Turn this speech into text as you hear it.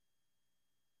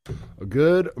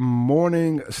Good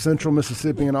morning, Central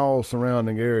Mississippi and all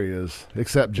surrounding areas,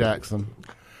 except Jackson.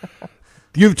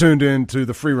 You've tuned in to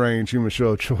the free-range human show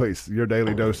of choice, your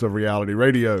daily dose of reality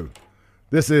radio.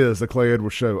 This is the Clay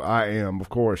Edwards Show. I am, of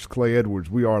course, Clay Edwards.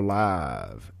 We are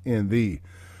live in the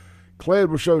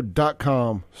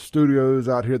ClayEdwardsShow.com studios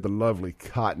out here at the lovely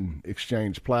Cotton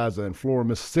Exchange Plaza in Flora,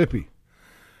 Mississippi.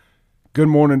 Good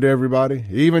morning to everybody,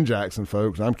 even Jackson,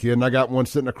 folks. I'm kidding. I got one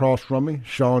sitting across from me.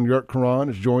 SHAUN YURTKURAN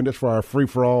has joined us for our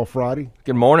Free-for-All Friday.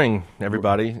 Good morning,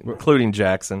 everybody, including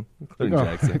Jackson.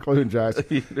 Including Jackson.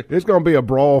 It's going to be a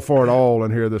brawl for it all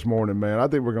in here this morning, man. I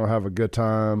think we're going to have a good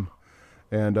time.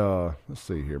 And let's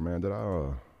see here, man.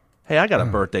 Hey, I got a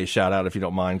birthday shout-out, if you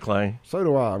don't mind, Clay. So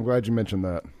do I. I'm glad you mentioned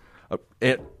that.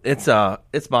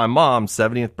 It's my mom's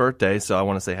 70th birthday, so I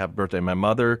want to say happy birthday, my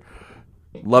mother.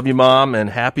 Love you, Mom, and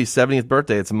happy 70th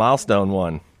birthday. It's a milestone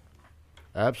one.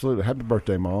 Absolutely. Happy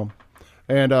birthday, Mom.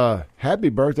 And happy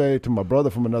birthday to my brother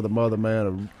from another mother,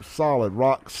 man. A solid,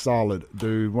 rock-solid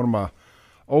dude. One of my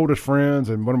oldest friends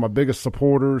and one of my biggest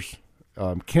supporters,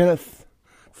 Kenneth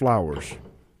Flowers.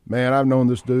 Man, I've known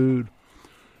this dude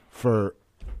for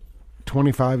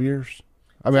 25 years.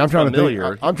 I mean, I'm trying to think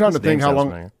how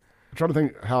long. I'm trying to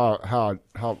think how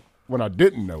when I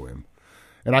didn't know him.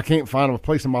 And I can't find a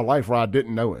place in my life where I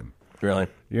didn't know him. Really?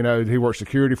 You know, he worked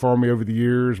security for me over the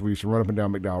years. We used to run up and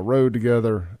down McDowell Road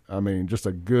together. I mean, just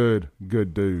a good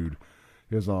dude.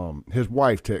 His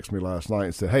wife texted me last night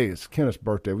and said, "Hey, it's Kenneth's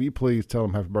birthday. Will you please tell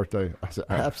him happy birthday?" I said,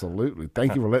 "Absolutely.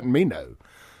 Thank you for letting me know."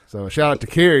 So shout out to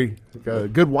Carrie, a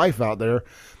good wife out there.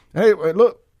 Hey,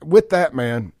 look, with that,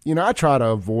 man, you know, I try to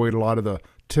avoid a lot of the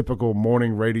typical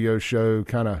morning radio show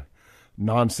kind of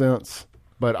nonsense.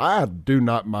 But I do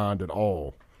not mind at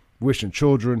all wishing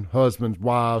children, husbands,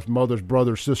 wives, mothers,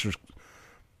 brothers, sisters,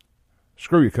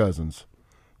 screw your cousins.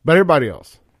 But everybody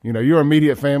else, you know, your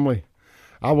immediate family,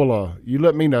 I will, you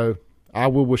let me know, I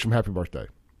will wish them happy birthday.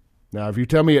 Now, if you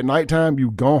tell me at nighttime,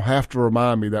 you going to have to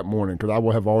remind me that morning because I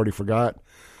will have already forgot.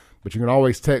 But you can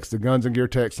always text the Guns and Gear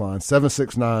text line,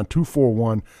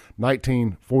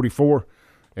 769-241-1944,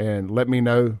 and let me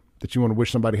know that you want to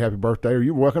wish somebody happy birthday, or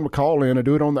you're welcome to call in and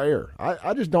do it on the air.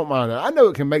 I just don't mind that. I know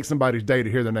it can make somebody's day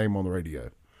to hear their name on the radio.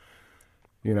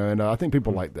 You know, and I think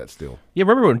people like that still. Yeah,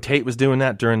 remember when Tate was doing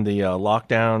that during the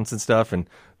lockdowns and stuff, and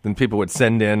then people would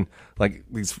send in like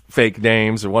these fake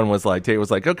names, or one was like, Tate was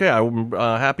like, okay,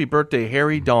 happy birthday,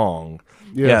 Harry Dong.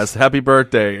 Yes, happy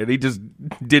birthday. And he just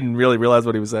didn't really realize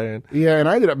what he was saying. Yeah, and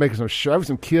I ended up making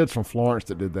some kids from Florence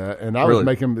that did that, and I was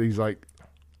making these like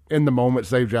in the moment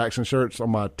Save Jackson shirts on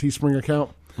my Teespring account.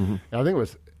 Mm-hmm. And I think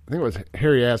it was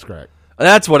Harry Asscrack.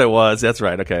 That's what it was. That's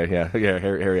right. Okay, yeah,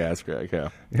 Harry Asscrack.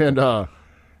 Yeah, and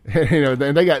you know,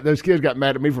 and those kids got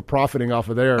mad at me for profiting off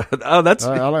of there. Oh, that's.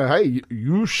 I'm like, hey,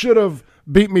 you should have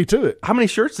beat me to it. How many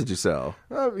shirts did you sell?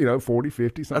 You know, 40,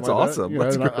 50, something. That's like awesome. That.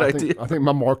 That's a great idea. I think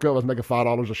my markup was making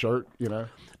 $5 a shirt. You know,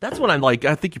 that's what I'm like.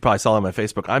 I think you probably saw on my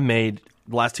Facebook. The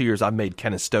last 2 years, I've made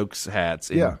Kenneth Stokes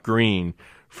hats in green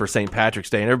for St. Patrick's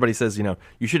Day, and everybody says, you know,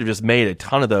 you should have just made a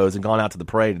ton of those and gone out to the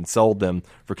parade and sold them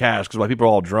for cash, because while people are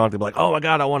all drunk, they'll be like, oh my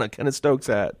God, I want a Kenneth Stokes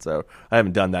hat. So I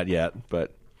haven't done that yet,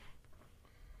 but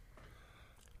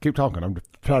keep talking. I'm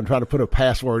trying to put a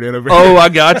password in over here. Oh, I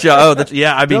got you. Oh,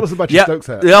 yeah. I mean, tell us about your Stokes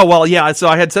hat. Yeah, well, yeah. So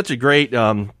I had such a great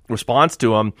response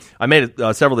to them. I made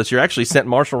several this year. I actually sent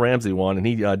Marshall Ramsey one, and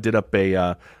he did up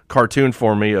a cartoon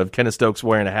for me of Kenneth Stokes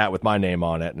wearing a hat with my name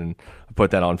on it, and I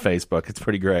put that on Facebook. It's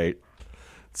pretty great.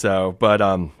 So, but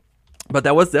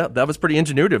that was pretty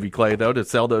ingenuitive of you, Clay, though, to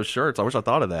sell those shirts. I wish I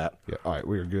thought of that. Yeah, all right,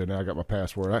 we are good now. I got my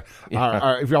password.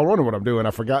 If y'all wonder what I'm doing,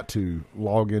 I forgot to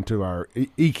log into our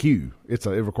EQ. It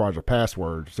requires a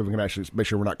password, so we can actually make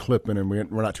sure we're not clipping and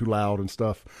we're not too loud and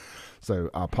stuff. So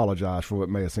I apologize for what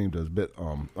may have seemed a bit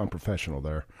unprofessional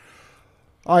there.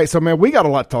 All right, so man, we got a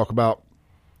lot to talk about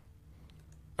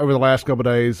over the last couple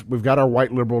of days. We've got our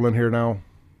white liberal in here now,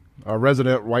 our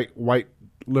resident white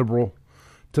liberal,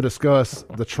 to discuss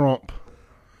the Trump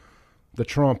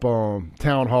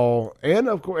town hall and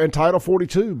of course and Title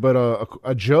 42, but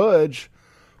a judge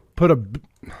put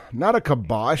not a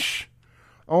kibosh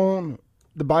on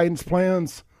the Biden's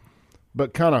plans,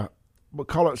 but call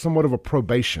it somewhat of a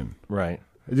probation. Right.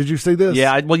 Did you see this?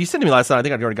 Yeah. Well, you sent it to me last night. I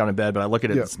think I'd already gone to bed, but I looked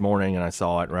at it this morning and I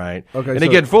saw it. Right. Okay. And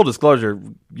again, full disclosure,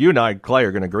 you and I, Clay,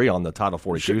 are going to agree on the Title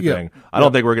 42 thing. I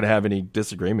don't think we're going to have any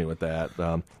disagreement with that.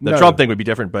 The Trump thing would be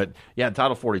different, but yeah,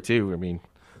 Title 42. I mean,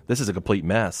 this is a complete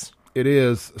mess. It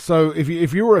is. So if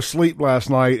you were asleep last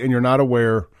night and you're not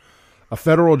aware, a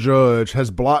federal judge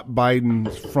has blocked Biden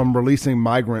from releasing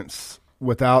migrants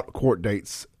without court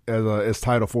dates as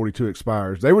Title 42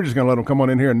 expires. They were just going to let them come on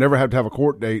in here and never have to have a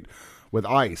court date with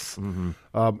ICE.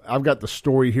 I've got the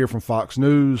story here from Fox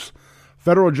News.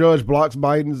 Federal judge blocks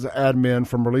Biden's admin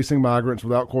from releasing migrants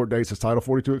without court dates as Title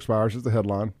 42 expires, is the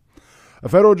headline. A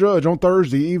federal judge on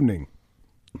Thursday evening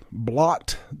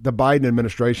blocked the Biden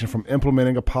administration from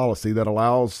implementing a policy that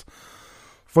allows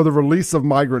for the release of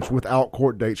migrants without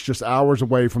court dates just hours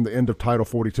away from the end of Title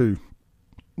 42.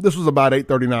 This was about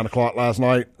 8:30, 9 o'clock last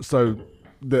night, so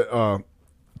the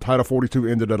Title 42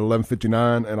 ended at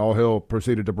 11:59, and all hell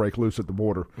proceeded to break loose at the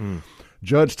border.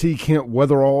 Judge T. Kent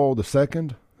Weatherall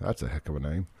II, that's a heck of a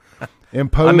name,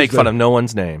 imposed. I make fun of no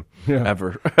one's name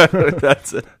ever.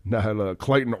 That's it. No,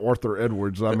 Clayton Arthur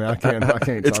Edwards. I mean, I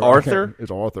can't. It's Arthur?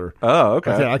 It's Arthur. Oh,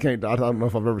 okay. I can't. I don't know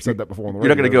if I've ever said that before on the You're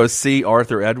radio. not going to go see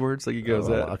Arthur Edwards like he goes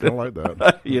that. I kind of like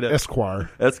that. Esquire.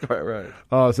 That's quite right.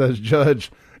 It says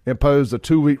judge imposed a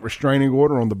 2-week restraining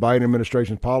order on the Biden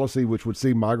administration's policy, which would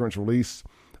see migrants released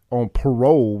on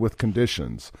parole with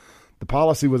conditions. The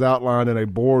policy was outlined in a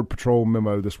board patrol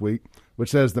memo this week,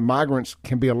 which says the migrants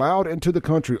can be allowed into the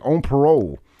country on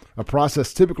parole, a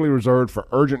process typically reserved for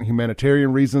urgent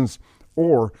humanitarian reasons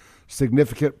or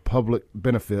significant public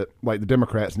benefit, like the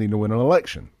Democrats need to win an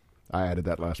election. I added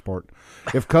that last part.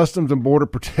 If Customs and Border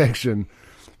Protection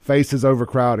faces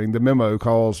overcrowding, the memo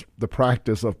calls the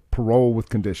practice of parole with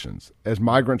conditions, as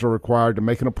migrants are required to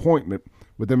make an appointment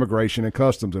with Immigration and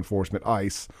Customs Enforcement,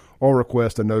 ICE, or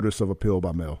request a notice of appeal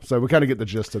by mail. So we kind of get the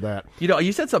gist of that. You know,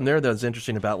 you said something there that was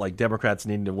interesting about like Democrats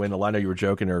needing to win. I know you were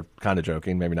joking or kind of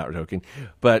joking, maybe not joking,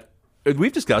 but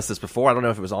we've discussed this before. I don't know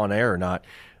if it was on air or not.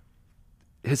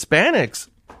 Hispanics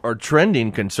are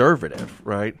trending conservative,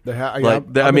 right?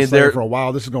 I mean, they're for a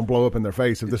while. This is going to blow up in their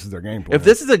face if this is their game plan. If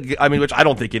this is which I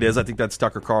don't think it is. I think that's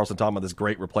Tucker Carlson talking about this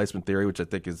great replacement theory, which I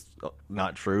think is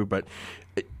not true. But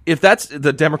if that's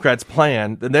the Democrats'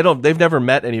 plan, then they've never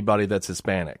met anybody that's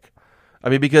Hispanic. I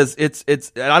mean, because it's,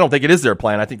 and I don't think it is their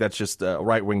plan. I think that's just a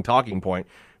right wing talking point.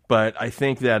 But I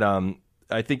think that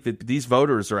these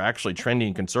voters are actually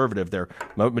trending conservative. They're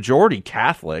majority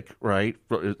Catholic, right?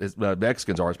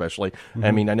 Mexicans are especially. Mm-hmm.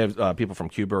 I mean, I know people from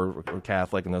Cuba are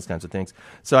Catholic and those kinds of things.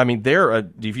 So, I mean,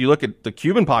 if you look at the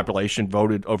Cuban population,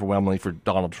 voted overwhelmingly for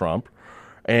Donald Trump.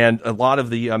 And a lot of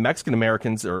the Mexican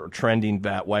Americans are trending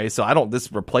that way. So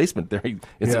this replacement theory,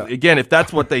 again, if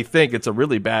that's what they think, it's a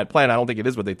really bad plan. I don't think it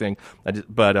is what they think.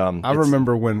 I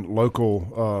remember when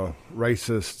local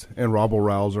racist and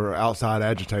rabble-rouser, outside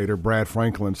agitator Brad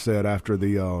Franklin said after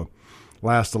the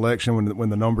last election when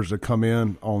the numbers had come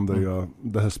in on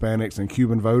the Hispanics and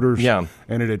Cuban voters, and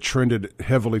it had trended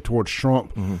heavily towards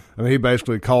Trump. Mm-hmm. I mean, he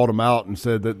basically called them out and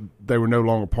said that they were no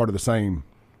longer part of the same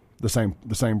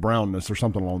brownness or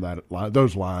something along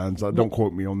those lines. Don't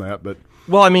quote me on that, but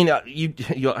well, I mean, he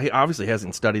obviously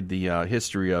hasn't studied the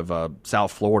history of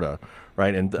South Florida,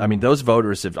 right? And I mean, those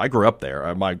voters. I grew up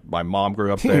there. My mom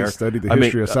grew up there. Studied the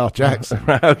history of South Jackson.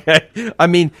 Okay, I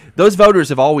mean, those voters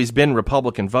have always been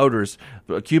Republican voters.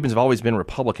 Cubans have always been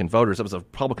Republican voters. It was a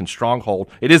Republican stronghold.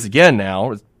 It is again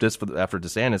now, just after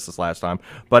DeSantis this last time.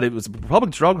 But it was a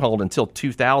Republican stronghold until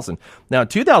 2000. Now, in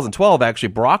 2012, actually,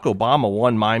 Barack Obama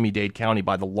won Miami-Dade County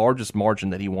by the largest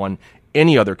margin that he won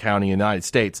any other county in the United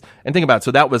States. And think about it,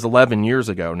 so that was 11 years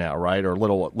ago now, right? Or a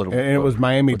little. And it was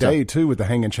Miami-Dade too, with the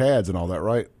hanging chads and all that,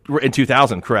 right? In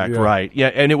 2000, correct, right? Yeah,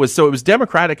 and it was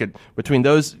Democratic between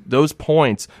those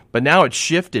points, but now it's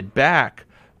shifted back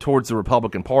towards the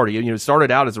Republican Party. You know, it started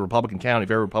out as a Republican county,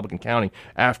 very Republican county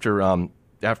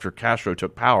after Castro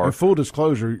took power. And full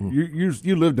disclosure,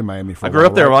 you lived in Miami for a while. I grew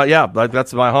up there. Right? Well, yeah,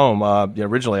 that's my home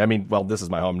originally. I mean, well, this is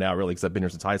my home now, really, because I've been here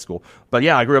since high school. But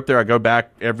yeah, I grew up there. I go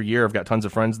back every year. I've got tons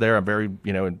of friends there. I'm very,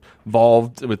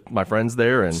 involved with my friends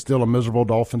there. And still a miserable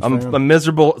Dolphins fan? I'm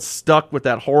miserable, stuck with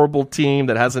that horrible team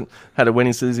that hasn't had a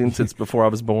winning season since before I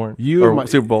was born.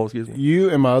 Super Bowl, excuse me.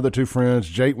 You and my other two friends,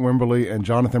 Jake Wimberly and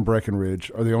Jonathan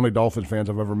Breckenridge, are the only Dolphins fans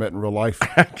I've ever met in real life.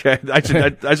 Okay,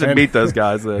 I should meet those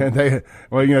guys.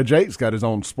 And Jake's got his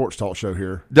own sports talk show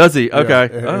here. Does he? Okay.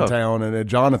 In town. And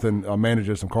Jonathan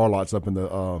manages some car lots up in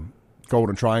the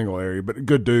Golden Triangle area. But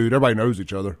good dude. Everybody knows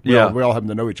each other. We all happen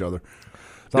to know each other.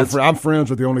 So I'm friends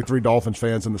with the only 3 Dolphins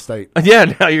fans in the state.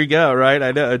 Yeah, now you go, right?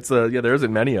 I know. It's there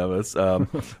isn't many of us.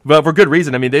 But for good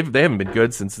reason. I mean, they haven't been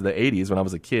good since the 80s when I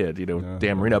was a kid,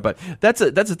 Dan Marino. But that's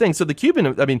the thing. So the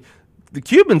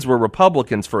Cubans were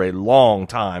Republicans for a long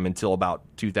time until about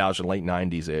 2000, late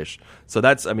 90s ish. So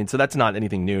that's not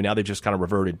anything new. Now they just kind of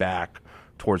reverted back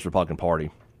towards the Republican Party.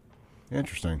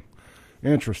 Interesting.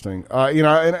 And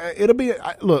it'll be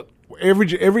look,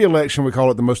 every election we call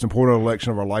it the most important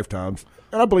election of our lifetimes,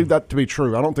 and I believe that to be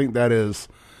true. I don't think that is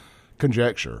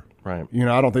conjecture. Right.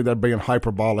 I don't think that being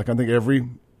hyperbolic. I think every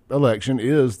election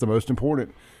is the most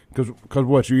important Because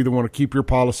what, you either want to keep your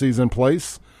policies in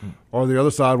place, or the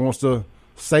other side wants to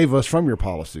save us from your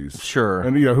policies. Sure.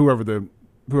 And whoever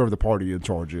the party in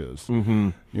charge is. Mm-hmm.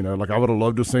 Like I would have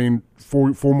loved to have seen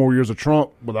four more years of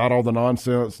Trump without all the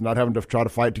nonsense, not having to try to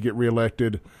fight to get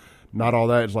reelected, not all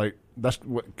that. It's like, that's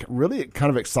what really kind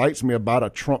of excites me about a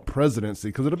Trump presidency,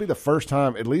 because it'll be the first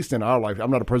time, at least in our life. I'm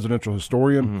not a presidential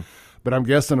historian, but I'm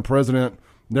guessing a president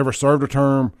never served a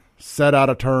term, sat out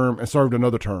a term, and served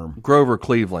another term. Grover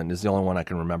Cleveland is the only one I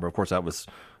can remember. Of course, that was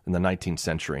in the 19th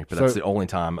century, but that's the only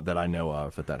time that I know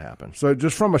of that happened. So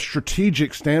just from a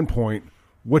strategic standpoint,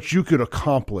 what you could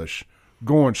accomplish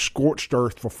going scorched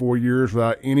earth for 4 years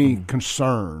without any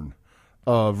concern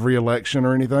of reelection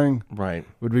or anything, right,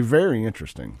 would be very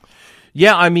interesting.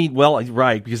 Yeah, I mean, well,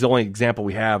 right, because the only example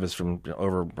we have is from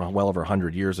well over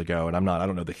 100 years ago, and I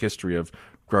don't know the history of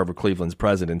Grover Cleveland's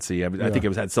presidency. I think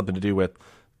it had something to do with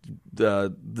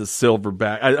the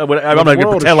silverback. I'm not going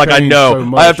to pretend like I know.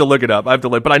 So I have to look it up.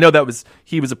 But I know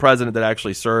he was a president that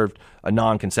actually served a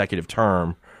non-consecutive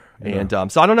term, and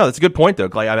so I don't know. That's a good point though,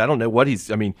 Clay. I don't know what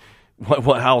he's. I mean,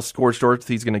 how scorched earth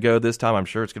he's going to go this time. I'm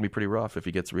sure it's going to be pretty rough if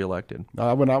he gets reelected.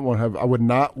 I would not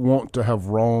want to have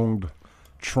wronged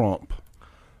Trump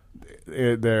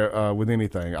there with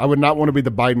anything. I would not want to be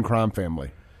the Biden crime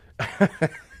family.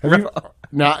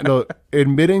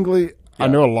 Admittingly, I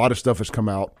know a lot of stuff has come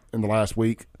out in the last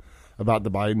week about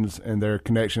the Bidens and their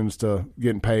connections to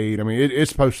getting paid. I mean,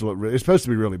 it's supposed to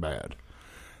be really bad.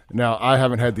 Now, I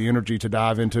haven't had the energy to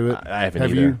dive into it. I haven't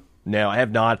either. Have you? No, I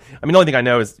have not. I mean, the only thing I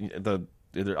know is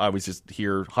I always just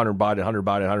hear Hunter Biden.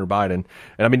 And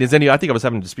I mean, I think I was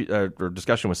having a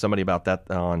discussion with somebody about that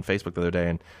on Facebook the other day.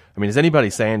 And I mean, is anybody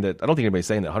saying that? I don't think anybody's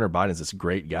saying that Hunter Biden is this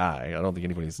great guy. I don't think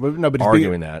anybody's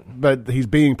arguing that. But he's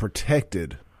being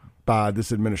protected by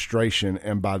this administration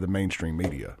and by the mainstream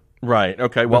media. Right.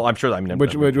 Okay. Well, I'm sure. I mean,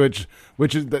 which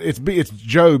is it's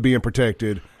Joe being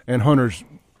protected and Hunter's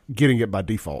getting it by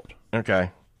default.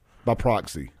 Okay. By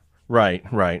proxy. Right.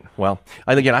 Well,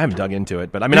 I haven't dug into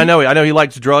it, but I mean, I know he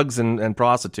likes drugs and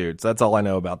prostitutes. That's all I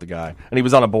know about the guy, and he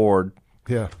was on a board.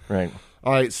 Yeah. Right.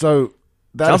 All right. So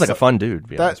that sounds like a fun dude. To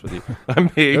be honest with you, I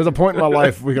mean, there was a point in my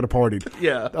life we could have partied.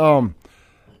 Yeah.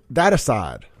 That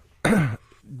aside,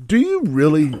 do you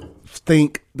really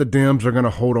think the Dems are going to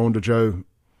hold on to Joe?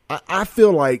 I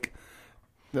feel like.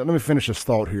 Let me finish this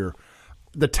thought here.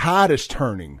 The tide is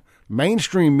turning.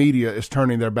 Mainstream media is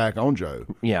turning their back on Joe.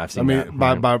 Yeah, I've seen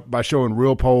that. By showing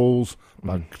real polls,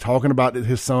 by talking about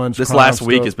his son's. This last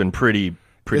week has been pretty.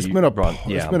 It's been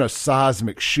a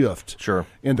seismic shift. Sure.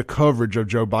 In the coverage of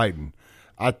Joe Biden.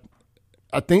 I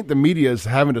think the media is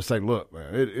having to say, look,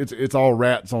 man, it's all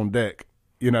rats on deck.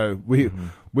 We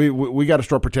got to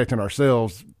start protecting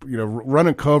ourselves.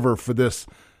 Running cover for this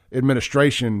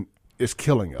administration is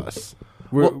killing us.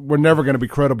 We're never going to be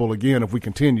credible again if we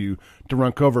continue to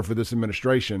run cover for this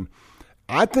administration.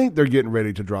 I think they're getting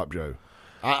ready to drop Joe.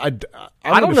 I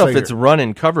don't know if it's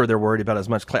running cover they're worried about as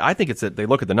much. I think it's that they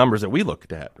look at the numbers that we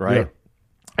looked at, right? Yeah.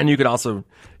 And you could also,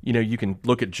 you can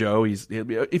look at Joe. I said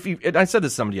this to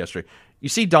somebody yesterday. You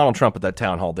see Donald Trump at that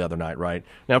town hall the other night, right?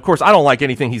 Now, of course, I don't like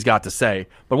anything he's got to say,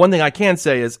 but one thing I can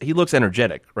say is he looks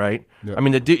energetic, right? Yeah. I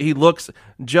mean,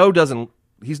 Joe doesn't.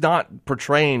 He's not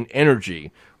portraying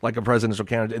energy like a presidential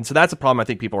candidate. And so that's a problem I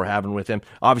think people are having with him,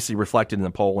 obviously reflected in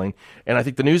the polling. And I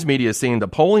think the news media is seeing the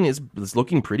polling is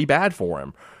looking pretty bad for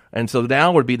him. And so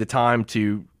now would be the time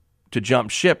to jump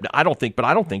ship. I don't think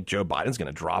Joe Biden's going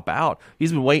to drop out.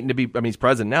 He's been waiting to be, he's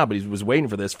president now, but he was waiting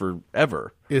for this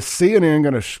forever. Is CNN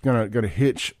going to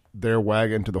hitch their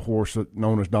wagon to the horse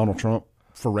known as Donald Trump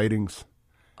for ratings?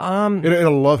 In a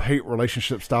love-hate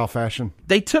relationship style fashion.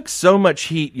 They took so much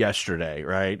heat yesterday,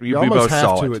 right? You almost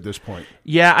have to at this point.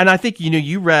 Yeah, and I think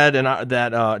you read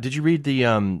that. Did you read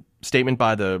the statement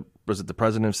by the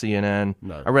president of CNN?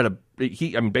 No. I read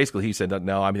basically he said that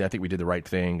no. I think we did the right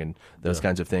thing and those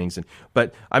kinds of things.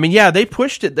 But they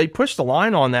pushed it. They pushed the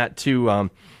line on that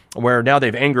to. Where now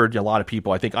they've angered a lot of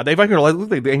people. I think they've angered a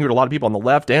lot of people on the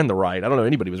left and the right. I don't know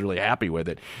anybody was really happy with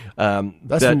it.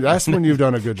 That's when you've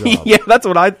done a good job. Yeah, that's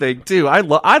what I think too. I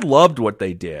loved what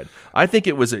they did. I think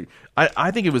it was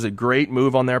a great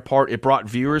move on their part. It brought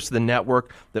viewers to the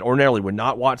network that ordinarily would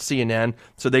not watch CNN,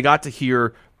 so they got to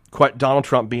hear Donald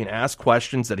Trump being asked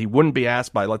questions that he wouldn't be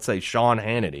asked by, let's say, Sean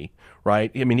Hannity.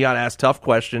 Right? I mean, he got asked tough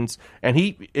questions, and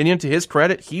to his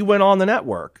credit, he went on the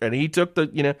network and he took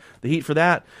the heat for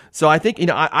that. So I think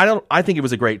I think it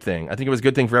was a great thing. I think it was a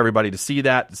good thing for everybody to see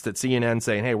that CNN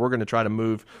saying, "Hey, we're going to try to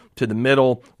move to the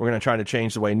middle. We're going to try to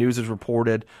change the way news is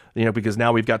reported." Because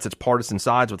now we've got such partisan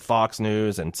sides with Fox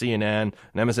News and CNN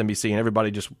and MSNBC and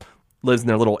everybody just lives in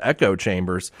their little echo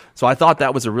chambers. So I thought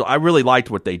that was I really liked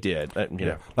what they did. You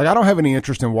know, like I don't have any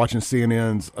interest in watching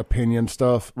CNN's opinion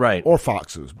stuff, right? Or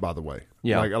Fox's, by the way.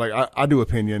 Yeah, like I do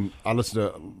opinion. I listen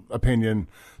to opinion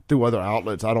through other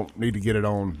outlets. I don't need to get it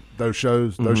on those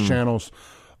shows, those channels.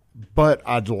 But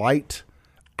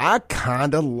I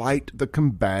kind of liked the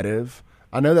combative.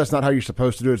 I know that's not how you're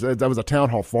supposed to do it. That was a town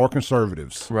hall for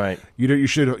conservatives, right? You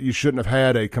shouldn't have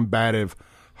had a combative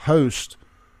host,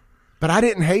 but I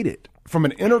didn't hate it from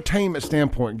an entertainment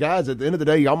standpoint, guys. At the end of the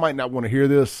day, y'all might not want to hear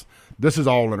this. This is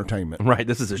all entertainment, right?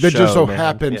 This is a that show just so man.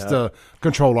 happens to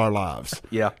control our lives,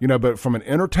 But from an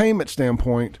entertainment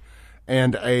standpoint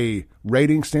and a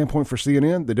rating standpoint for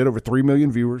CNN, they did over 3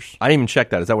 million viewers. I didn't even check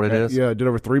that. Is that what it is? Yeah, it did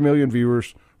over 3 million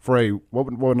viewers. For a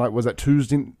what night was that?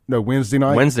 Wednesday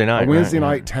night. Wednesday night. A Wednesday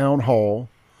night town hall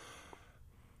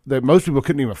that most people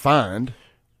couldn't even find.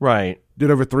 Right.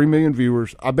 Did over 3 million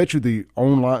viewers. I bet you the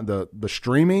online the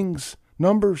streamings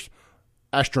numbers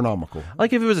astronomical.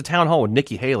 Like if it was a town hall with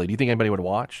Nikki Haley, do you think anybody would have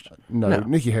watched? No,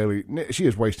 Nikki Haley, she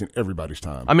is wasting everybody's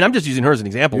time. I mean, I'm just using her as an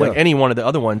example. Like any one of the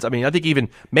other ones. I mean, I think even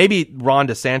maybe Ron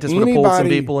DeSantis would have pulled some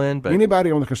people in. But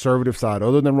anybody on the conservative side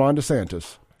other than Ron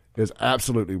DeSantis is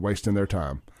absolutely wasting their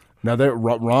time. Now,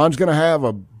 Ron's going to have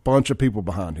a bunch of people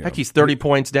behind him. Heck, he's 30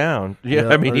 points down. Yeah,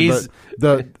 I mean, he's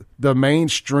the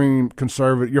mainstream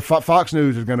conservative. Your Fox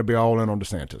News is going to be all in on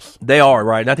DeSantis. They are,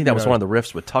 right? And I think that was one of the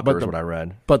rifts with Tucker, is what I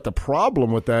read. But the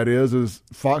problem with that is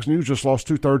Fox News just lost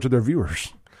 2/3 of their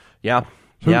viewers. Yeah,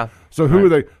 So who are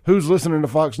they? Who's listening to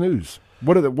Fox News?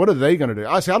 What are they going to do?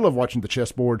 I love watching the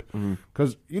chessboard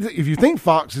because if you think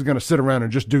Fox is going to sit around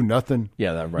and just do nothing,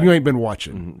 right. You ain't been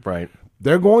watching. Right.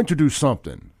 They're going to do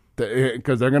something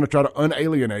because they're going to try to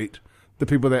unalienate the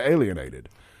people they alienated.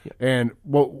 And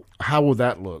how will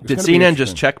that look? Did CNN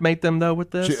just checkmate them though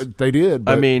with this? They did.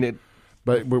 But, I mean,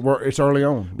 it's early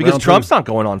on because Trump's not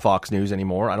going on Fox News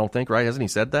anymore. I don't think, right? Hasn't he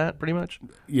said that pretty much?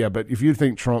 Yeah, but if you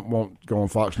think Trump won't go on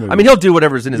Fox News, I mean, he'll do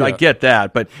whatever's in his. I get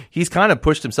that, but he's kind of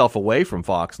pushed himself away from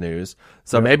Fox News.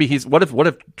 So maybe he's. What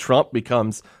if Trump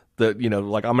becomes the,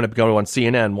 like I'm going to go on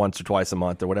CNN once or twice a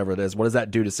month or whatever it is? What does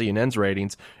that do to CNN's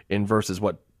ratings versus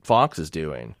what Fox is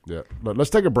doing? Yeah, but let's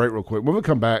take a break real quick. When we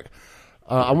come back,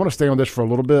 I want to stay on this for a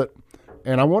little bit,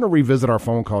 and I want to revisit our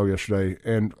phone call yesterday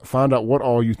and find out what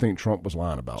all you think Trump was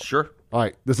lying about. Sure. All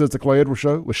right, this is the Clay Edwards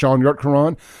Show with SHAUN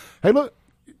YURTKURAN. Hey, look,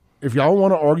 if y'all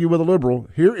want to argue with a liberal,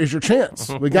 here is your chance.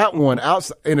 We got one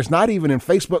outside, and it's not even in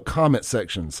Facebook comment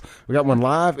sections. We got one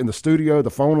live in the studio.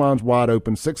 The phone line's wide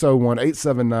open,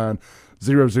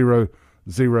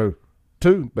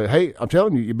 601-879-0002. But hey, I'm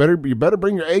telling you, you better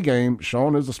bring your A game.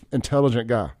 SHAUN is an intelligent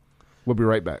guy. We'll be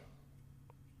right back.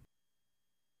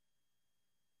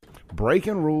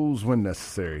 Breaking rules when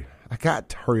necessary. I got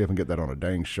to hurry up and get that on a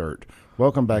dang shirt.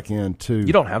 Welcome back into.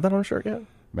 You don't have that on a shirt yet?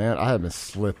 Man, I have been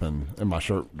slipping in my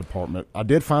shirt department. I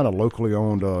did find a locally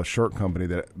owned shirt company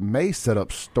that may set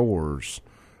up stores.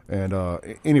 And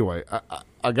anyway,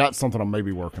 I got something I may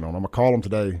be working on. I'm gonna call them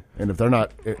today, and if they're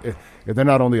not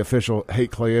on the official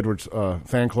Hate Clay Edwards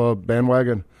fan club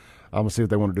bandwagon, I'm gonna see if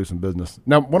they want to do some business.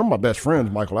 Now, one of my best friends,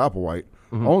 Michael Applewhite,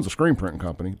 owns a screen printing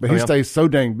company, but he stays so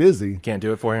dang busy. Can't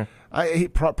do it for you. He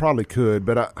probably could,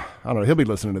 but I don't know. He'll be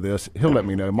listening to this. He'll let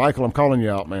me know. Michael, I'm calling you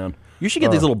out, man. You should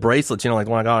get these little bracelets, like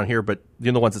the one I got on here, but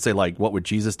the ones that say like, "What would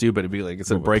Jesus do?" But it'd be like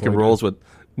instead of breaking rules with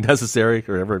necessary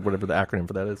or whatever the acronym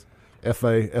for that is.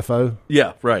 FAFO.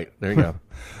 Yeah, right. There you go.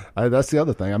 That's the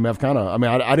other thing. I mean,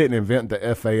 I didn't invent the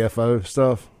FAFO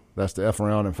stuff. That's the F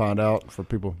around and find out for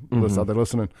people out there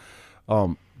listening.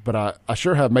 But I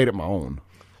sure have made it my own.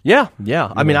 Yeah.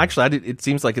 I mean, actually, it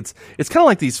seems like it's kind of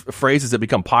like these phrases that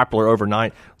become popular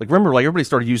overnight. Like, remember, like everybody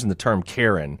started using the term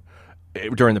Karen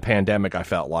during the pandemic. I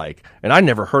felt like, and I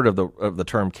never heard of the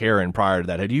term Karen prior to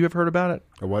that. Had you ever heard about it?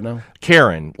 Or what now?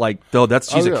 Karen,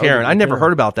 she's a Karen. I never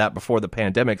heard about that before the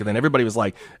pandemic, and then everybody was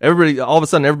like, all of a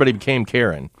sudden, everybody became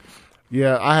Karen.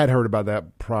 Yeah, I had heard about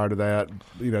that prior to that.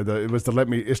 It was to let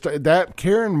me. That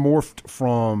Karen morphed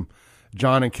from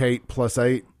John and Kate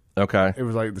 +8. Okay, it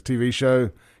was like the TV show.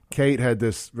 Kate had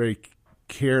this very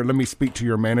Karen, let me speak to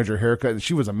your manager haircut, and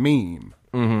she was a meme.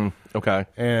 Mm-hmm. Okay,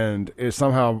 and it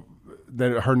somehow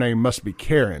that her name must be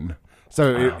Karen.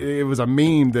 So it was a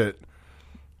meme that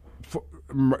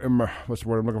what's the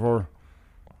word I'm looking for?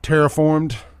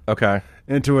 Terraformed. Okay.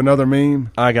 Into another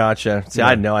meme. I gotcha. See, I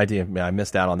had no idea. I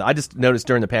missed out on that. I just noticed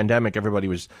during the pandemic, everybody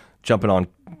was jumping on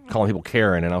calling people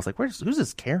Karen, and I was like, who's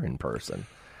this Karen person?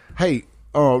 Hey,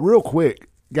 real quick,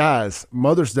 guys,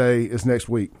 Mother's Day is next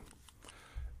week.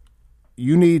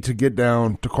 You need to get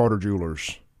down to Carter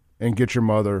Jewelers and get your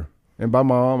mother, and by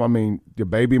mom, I mean your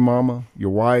baby mama, your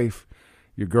wife,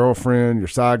 your girlfriend, your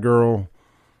side girl,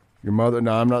 Your mother?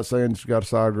 No, I'm not saying she got a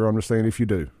side girl. I'm just saying if you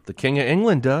do. The King of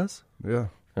England does. Yeah.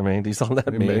 I mean, you saw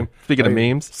that meme. Speaking of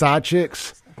memes. Side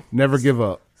chicks, never give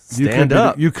up. Stand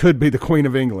up. You could be the Queen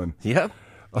of England. Yep.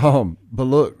 But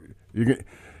look, you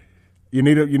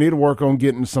need to work on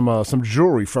getting some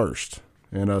jewelry first.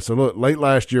 And so look, late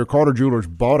last year, Carter Jewelers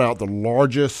bought out the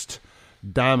largest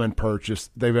diamond purchase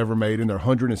they've ever made in their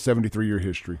 173-year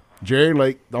history. Jerry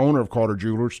Lake, the owner of Carter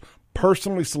Jewelers,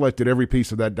 personally selected every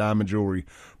piece of that diamond jewelry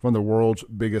from the world's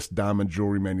biggest diamond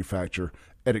jewelry manufacturer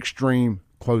at extreme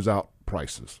closeout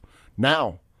prices.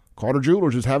 Now, Carter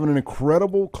Jewelers is having an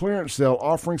incredible clearance sale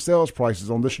offering sales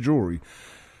prices on this jewelry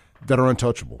that are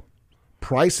untouchable.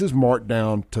 Prices marked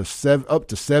down to up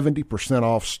to 70%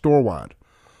 off store-wide.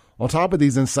 On top of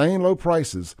these insane low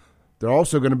prices, they're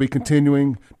also going to be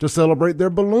continuing to celebrate their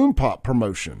balloon pop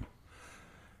promotion.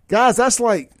 Guys, that's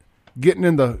like getting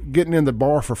in the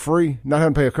bar for free, not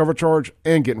having to pay a cover charge,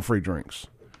 and getting free drinks.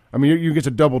 I mean, you get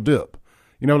to double dip.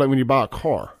 You know, like when you buy a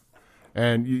car,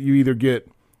 and you either get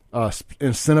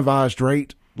incentivized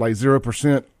rate, like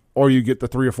 0%, or you get the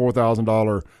 $3,000 or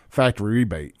 $4,000 factory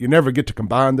rebate. You never get to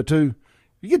combine the two.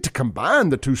 You get to combine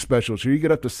the two specials. So you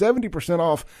get up to 70%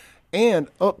 off and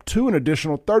up to an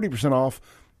additional 30% off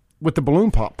with the balloon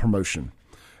pop promotion.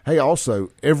 Hey, also,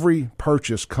 every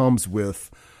purchase comes with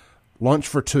lunch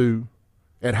for two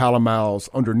at Hallamals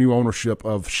under new ownership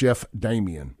of Chef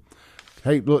Damien.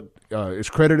 Hey, look, is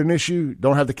credit an issue?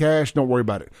 Don't have the cash? Don't worry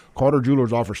about it. Carter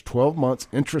Jewelers offers 12 months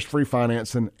interest-free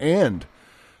financing and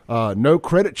no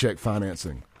credit check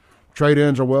financing.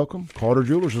 Trade-ins are welcome. Carter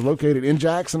Jewelers is located in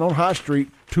Jackson on High Street,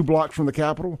 2 blocks from the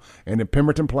Capitol, and in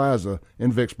Pemberton Plaza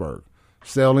in Vicksburg.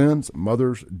 Sale ends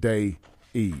Mother's Day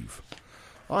Eve.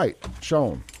 All right,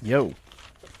 Sean. Yo.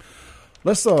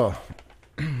 Let's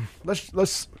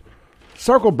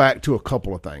circle back to a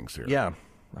couple of things here. Yeah.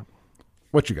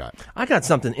 What you got? I got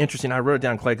something interesting. I wrote it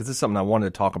down, Clay, because this is something I wanted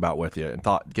to talk about with you and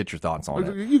get your thoughts on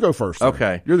it. You go first. Then.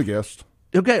 Okay. You're the guest.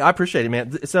 Okay, I appreciate it,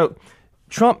 man. So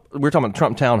Trump, we're talking about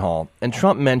Trump town hall, and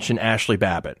Trump mentioned Ashley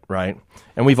Babbitt, right?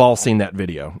 And we've all seen that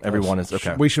video. Everyone is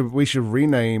okay. We should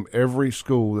rename every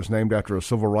school that's named after a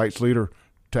civil rights leader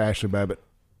to Ashley Babbitt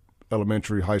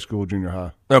Elementary, high school, junior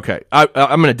high. Okay, I'm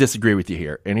going to disagree with you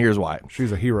here, and here's why.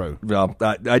 She's a hero. Well,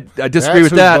 I disagree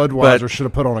with that. Budweiser should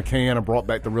have put on a can and brought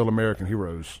back the real American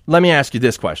heroes. Let me ask you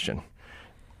this question: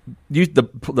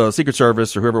 the Secret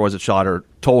Service or whoever it was that shot her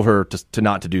told her to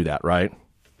not to do that, right?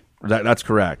 That's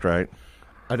correct, right?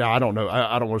 I don't know.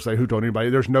 I don't want to say who told anybody.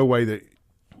 There's no way that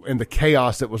in the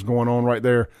chaos that was going on right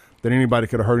there that anybody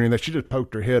could have heard anything. She just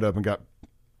poked her head up and got.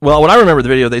 Well, when I remember the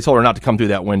video, they told her not to come through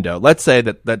that window. Let's say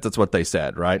that's what they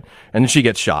said, right? And then she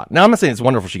gets shot. Now, I'm not saying it's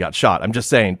wonderful she got shot. I'm just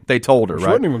saying they told her, she right?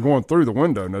 She wasn't even going through the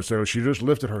window necessarily. She just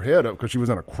lifted her head up because she was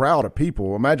in a crowd of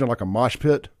people. Imagine like a mosh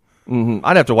pit. Mm-hmm.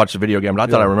 I'd have to watch the video again, but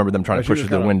I thought I remembered them trying to push her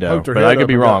through the window. But I could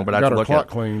be wrong, but I have to look at it.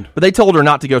 Cleaned. But they told her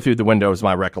not to go through the window is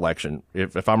my recollection.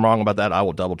 If I'm wrong about that, I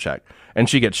will double check. And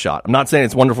she gets shot. I'm not saying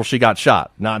it's wonderful she got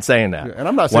shot. Not saying that. Yeah, and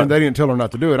I'm not saying they didn't tell her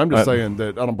not to do it. I'm just saying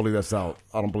that I don't believe that's out.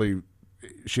 I don't believe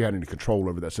she had any control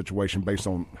over that situation based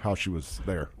on how she was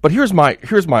there. But here's my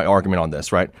argument on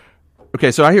this, right?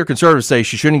 Okay, so I hear conservatives say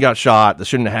she shouldn't have got shot. This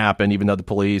shouldn't have happened, even though the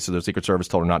police or the Secret Service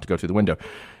told her not to go through the window.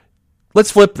 Let's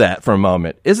flip that for a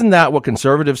moment. Isn't that what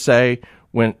conservatives say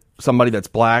when somebody that's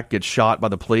black gets shot by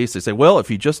the police? They say, well, if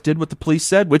he just did what the police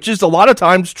said, which is a lot of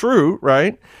times true,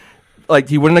 right? Like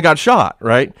he wouldn't have got shot,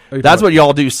 right? That's what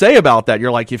y'all do say about that.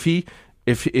 You're like, if he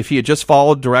had just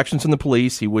followed directions from the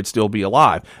police, he would still be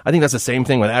alive. I think that's the same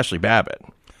thing with Ashley Babbitt.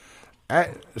 I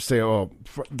see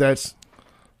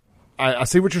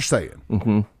what you're saying,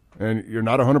 mm-hmm. and you're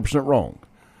not 100% wrong.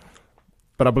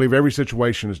 But I believe every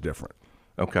situation is different.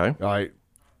 Okay.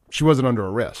 She wasn't under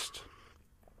arrest.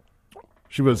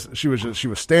 She was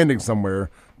standing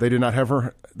somewhere. They did not have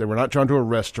her. They were not trying to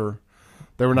arrest her.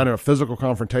 They were not in a physical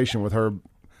confrontation with her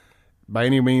by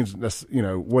any means. That's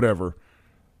whatever.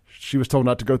 She was told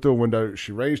not to go through a window.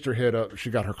 She raised her head up. She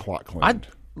got her clock cleaned.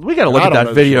 We got to look at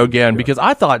that video again because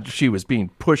I thought she was being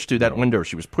pushed through that window.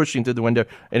 She was pushing through the window.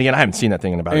 And again, I haven't seen that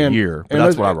thing in about a year, but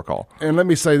that's what I recall. And let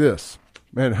me say this,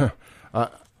 man.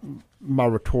 My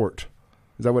retort.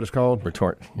 Is that what it's called?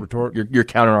 Retort. Your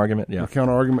counter argument. Yeah. Your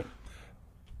counter argument.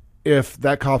 If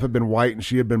that cop had been white and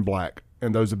she had been black,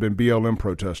 and those had been BLM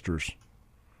protesters,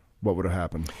 what would have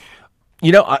happened?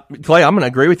 Clay, I'm going to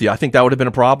agree with you. I think that would have been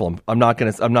a problem. I'm not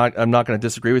going to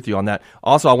disagree with you on that.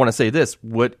 Also, I want to say this: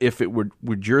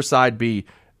 would your side be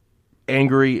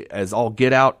angry as all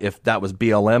get out if that was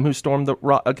BLM who stormed the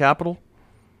Capitol?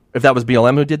 If that was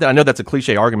BLM who did that, I know that's a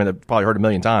cliche argument I've probably heard a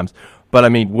million times. But I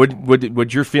mean,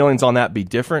 would your feelings on that be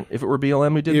different if it were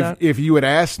BLM who did that? If you had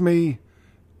asked me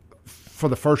for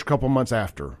the first couple months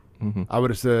after, I would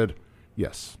have said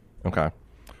yes. Okay.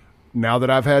 Now that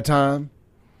I've had time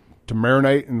to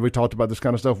marinate, and we talked about this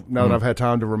kind of stuff, now that I've had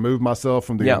time to remove myself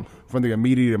from the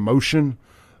immediate emotion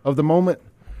of the moment,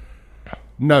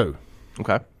 no.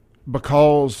 Okay.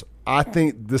 Because I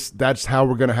think that's how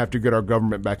we're going to have to get our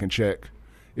government back in check,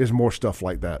 is more stuff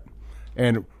like that.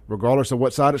 And regardless of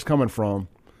what side it's coming from,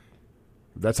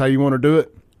 if that's how you want to do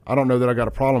it, I don't know that I got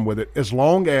a problem with it, as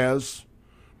long as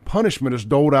punishment is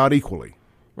doled out equally.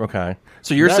 Okay.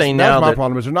 So you're saying now that's my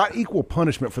problem, is there's not equal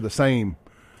punishment for the same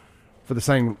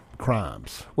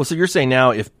crimes. Well, so you're saying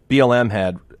now if BLM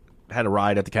had a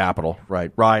riot at the Capitol,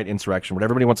 right? Riot, insurrection,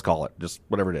 whatever everybody wants to call it, just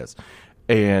whatever it is,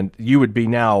 and you would be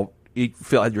now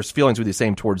your feelings would be the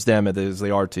same towards them as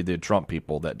they are to the Trump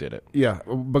people that did it. Yeah,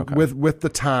 but with the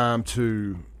time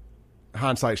to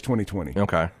hindsight's 2020.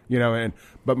 Okay.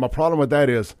 But my problem with that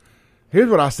is, here's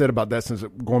what I said about that since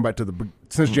going back to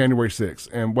since January 6th,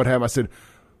 and what happened. I said,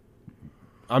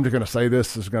 I'm just going to say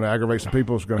this is going to aggravate some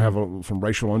people. It's going to have some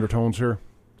racial undertones here.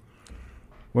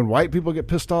 When white people get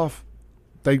pissed off,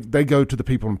 they go to the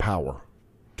people in power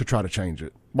to try to change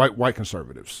it. White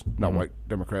conservatives, not white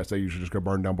Democrats. They usually just go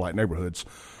burn down black neighborhoods.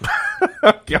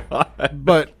 God.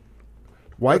 But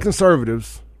white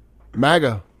conservatives,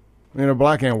 MAGA,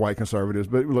 black and white conservatives.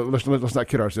 But let's not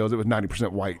kid ourselves. It was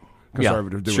 90% white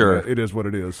conservatives doing that. It is what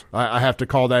it is. I have to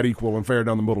call that equal and fair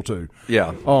down the middle too.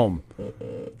 Yeah.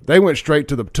 They went straight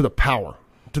to the power,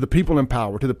 to the people in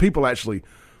power, to the people actually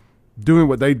doing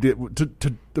what they did, to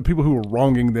the people who were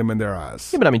wronging them in their eyes.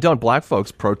 Yeah, but don't black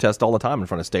folks protest all the time in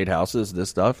front of state houses, this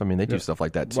stuff? They do stuff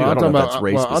like that too. I don't know if that's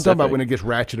race specific. I'm talking about when it gets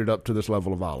ratcheted up to this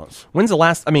level of violence. When's the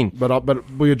last,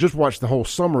 But we had just watched the whole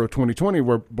summer of 2020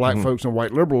 where black folks and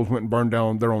white liberals went and burned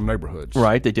down their own neighborhoods.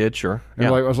 Right, they did, sure. And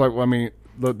I was like,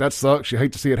 look, that sucks. You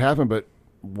hate to see it happen, but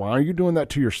why are you doing that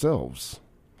to yourselves?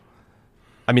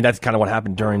 That's kind of what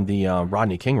happened during the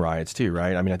Rodney King riots too,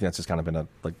 right? I think that's just kind of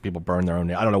been people burn their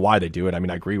own. I don't know why they do it. I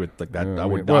agree with that. I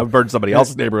would burn somebody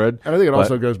else's neighborhood. And I think it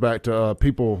also goes back to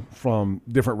people from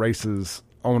different races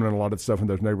owning a lot of stuff in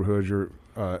those neighborhoods. Your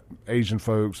Asian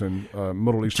folks and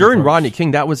Middle Eastern during folks. Rodney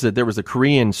King, there was a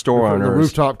Korean store owners, the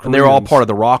rooftop Koreans. And they were all part of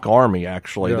the ROK Army,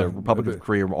 actually, the Republic of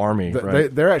Korea Army.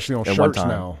 Right? They're actually on shirts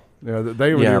now.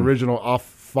 They were the original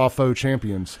FAFO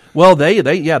champions. Well,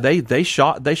 they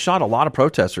shot a lot of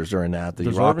protesters during that. The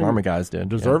ROK Army guys did.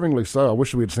 Deservingly so. I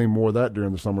wish we had seen more of that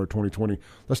during the summer of 2020.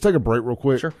 Let's take a break real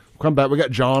quick. Sure. Come back. We got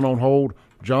John on hold.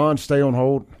 John, stay on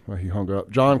hold. Well, he hung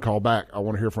up. John, call back. I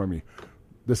want to hear from you.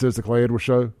 This is the Clay Edwards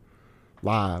Show,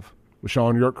 live with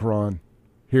Shaun YURTKURAN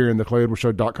here in the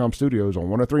ClayEdwardsShow.com studios on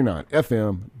 103.9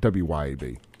 FM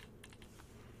WYAB.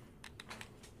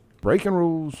 Breaking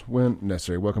rules when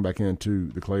necessary. Welcome back into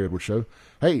the Clay Edwards Show.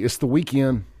 Hey, it's the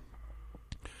weekend.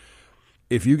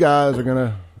 If you guys are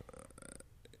gonna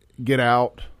get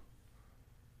out,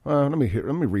 let me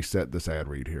reset this ad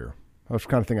read here. I was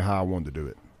kind of thinking how I wanted to do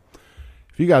it.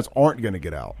 If you guys aren't gonna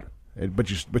get out,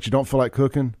 but you don't feel like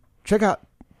cooking, check out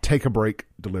Take a Break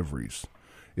Deliveries.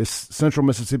 It's Central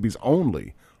Mississippi's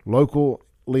only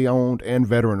locally owned and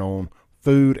veteran-owned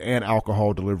food and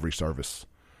alcohol delivery service.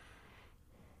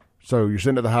 So you're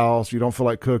sitting at the house, you don't feel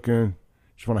like cooking,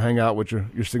 just want to hang out with your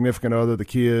significant other, the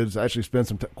kids, actually spend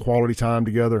some quality time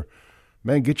together.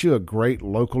 Man, get you a great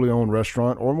locally owned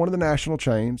restaurant or one of the national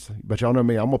chains. But y'all know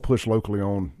me, I'm going to push locally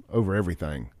owned over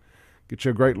everything. Get you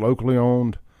a great locally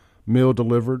owned meal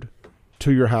delivered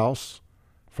to your house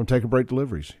from Take a Break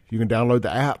Deliveries. You can download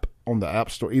the app on the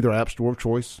App Store, either App Store of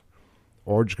choice,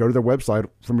 or just go to their website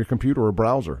from your computer or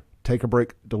browser,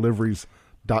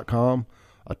 takeabreakdeliveries.com.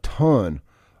 A ton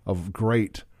of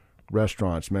great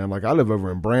restaurants, man. Like I live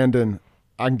over in Brandon.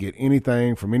 I can get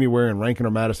anything from anywhere in Rankin or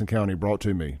Madison County brought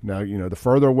to me. Now, the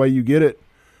further away you get it,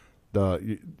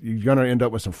 you're going to end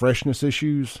up with some freshness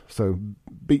issues. So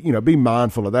be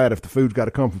mindful of that. If the food's got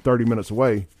to come from 30 minutes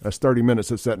away, that's 30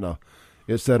 minutes it's set in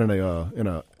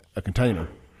a container.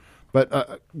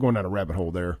 But going down a rabbit hole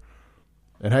there.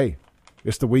 And hey,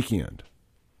 it's the weekend.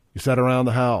 You sat around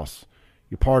the house.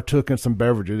 You partook in some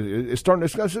beverages.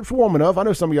 It's warm enough. I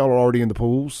know some of y'all are already in the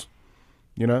pools,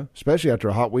 especially after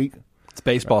a hot week. It's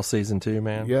baseball season too,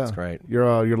 man. Yeah, it's great.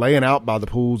 You're laying out by the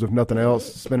pools, if nothing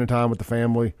else, spending time with the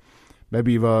family.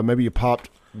 Maybe you popped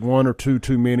one or two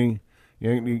too many.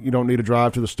 You don't need to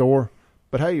drive to the store,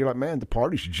 but hey, you're like, man, the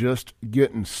party's just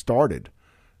getting started.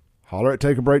 Holler at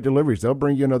Take a Break Deliveries. They'll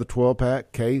bring you another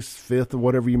 12-pack, case, fifth, or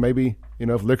whatever you may be.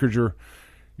 If liquor's your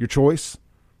choice,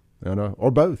 or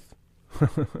both.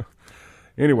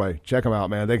 Anyway, check them out,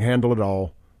 man. They can handle it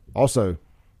all. Also,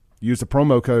 use the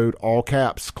promo code, all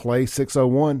caps,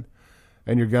 Clay601,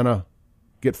 and you're going to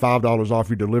get $5 off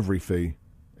your delivery fee.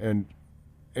 And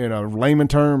in layman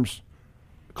terms,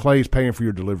 Clay's paying for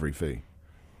your delivery fee.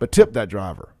 But tip that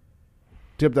driver.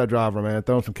 Tip that driver, man.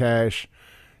 Throw him some cash.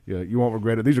 Yeah, you won't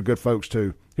regret it. These are good folks,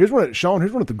 too. Sean,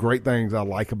 here's one of the great things I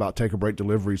like about Take a Break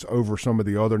deliveries over some of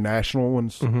the other national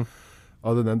ones,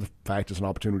 other than the fact it's an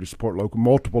opportunity to support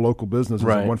multiple local businesses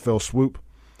in one fell swoop.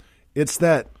 It's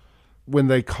that when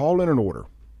they call in an order,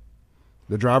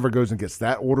 the driver goes and gets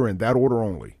that order and that order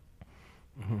only,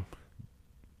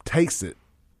 takes it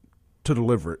to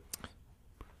deliver it.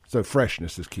 So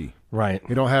freshness is key. Right.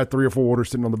 You don't have 3 or 4 orders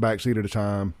sitting on the back seat at a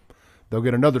time. They'll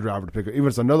get another driver to pick it. Even if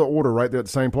it's another order right there at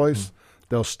the same place,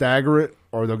 they'll stagger it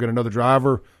or they'll get another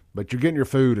driver. But you're getting your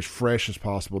food as fresh as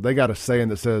possible. They got a saying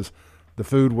that says the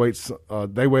food waits.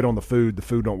 They wait on the food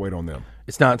don't wait on them.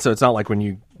 It's not like when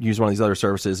you use one of these other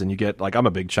services and you get, like, I'm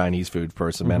a big Chinese food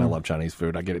person, man. I love Chinese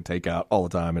food. I get it takeout all the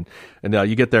time. And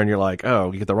you get there and you're like,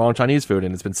 oh, you get the wrong Chinese food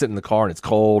and it's been sitting in the car and it's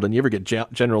cold. And you ever get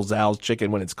General Tso's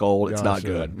chicken when it's cold? It's not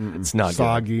good. It's not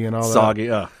soggy good. And all that.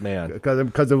 Soggy, oh, man.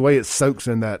 Because the way it soaks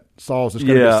in that sauce, it's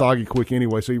going to get soggy quick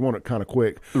anyway, so you want it kind of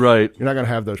quick. Right. You're not going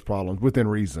to have those problems within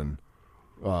reason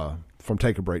from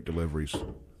Take a Break deliveries.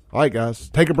 All right, guys,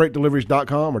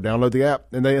 takeabreakdeliveries.com or download the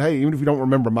app. And even if you don't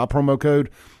remember my promo code,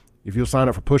 if you'll sign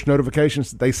up for push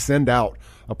notifications, they send out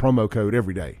a promo code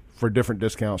every day for different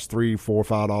discounts, $3, $4,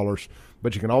 $5.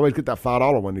 But you can always get that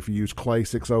 $5 one if you use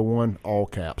Clay601, all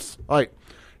caps. All right,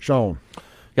 Sean.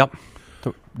 Yep.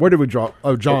 Where did we drop?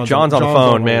 Oh, John's on the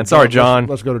phone, man. Sorry, John.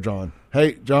 Let's go to John.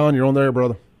 Hey, John, you're on there,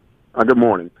 brother. Good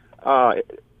morning.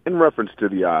 In reference to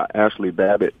the Ashley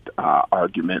Babbitt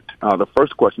argument, the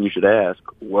first question you should ask,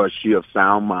 was she of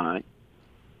sound mind?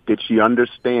 Did she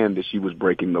understand that she was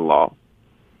breaking the law?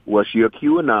 Was she a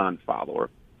QAnon follower?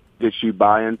 Did she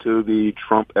buy into the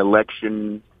Trump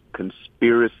election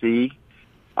conspiracy?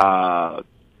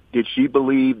 Did she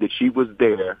believe that she was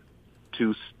there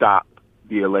to stop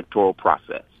the electoral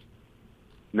process?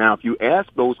 Now, if you ask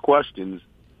those questions,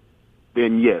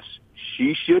 then yes,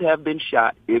 she should have been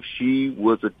shot if she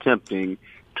was attempting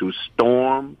to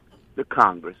storm the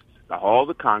Congress, the halls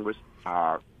of Congress,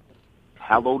 our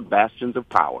hallowed bastions of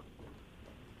power.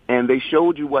 And they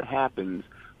showed you what happens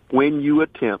when you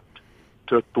attempt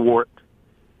to thwart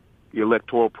the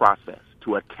electoral process,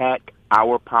 to attack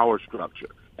our power structure.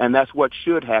 And that's what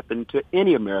should happen to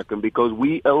any American because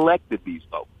we elected these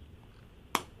folks.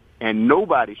 And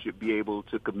nobody should be able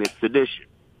to commit sedition.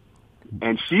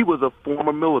 And she was a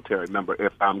former military member,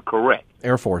 if I'm correct.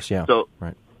 Air Force, yeah. So,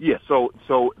 right. Yeah,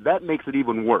 so that makes it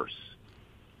even worse.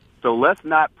 So let's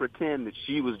not pretend that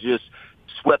she was just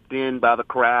swept in by the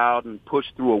crowd and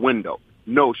pushed through a window.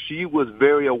 No, she was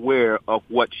very aware of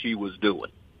what she was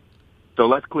doing. So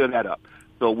let's clear that up.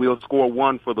 So we'll score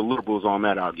 1 for the liberals on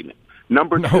that argument.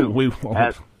 Number 2, we won't.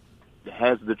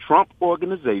 Has the Trump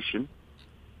organization...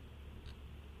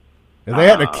 If they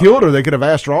hadn't killed her, they could have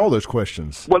asked her all those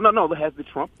questions. Well, no. Has the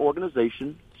Trump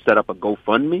organization set up a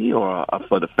GoFundMe or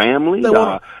for the family? They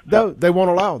won't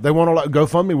allow.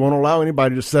 GoFundMe won't allow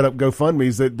anybody to set up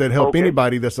GoFundMes that help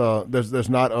anybody that's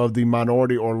not of the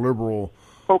minority or liberal.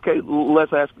 Okay,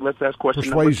 let's ask question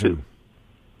persuasion.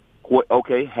 Number 2.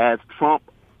 Okay, has Trump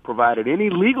provided any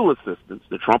legal assistance,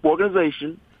 the Trump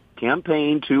organization,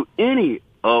 campaign to any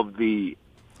of the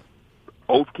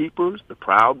Oath Keepers, the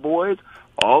Proud Boys?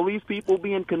 All these people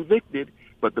being convicted,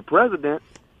 but the president,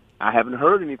 I haven't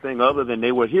heard anything other than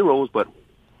they were heroes, but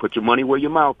put your money where your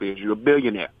mouth is. You're a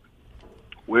billionaire.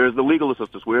 Where's the legal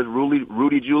assistance? Where's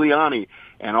Rudy Giuliani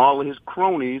and all of his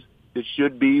cronies that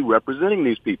should be representing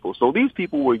these people? So these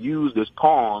people were used as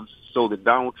pawns so that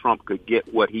Donald Trump could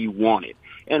get what he wanted.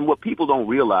 And what people don't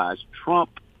realize,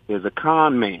 Trump is a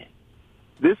con man.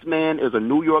 This man is a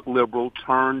New York liberal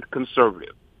turned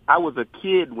conservative. I was a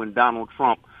kid when Donald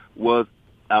Trump was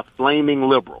a flaming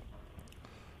liberal.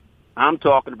 I'm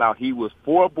talking about he was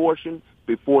for abortion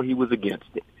before he was against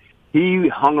it. He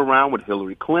hung around with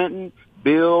Hillary Clinton,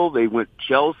 Bill. They went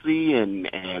Chelsea,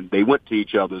 and they went to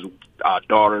each other's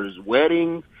daughters'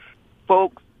 weddings.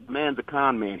 Folks, the man's a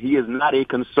con man. He is not a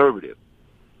conservative.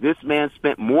 This man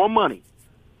spent more money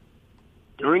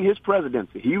during his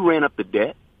presidency. He ran up the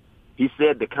debt. He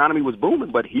said the economy was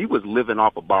booming, but he was living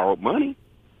off of borrowed money.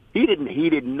 He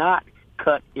did not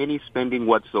cut any spending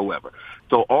whatsoever.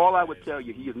 So all I would tell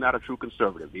you, he is not a true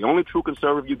conservative. The only true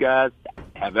conservative you guys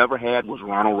have ever had was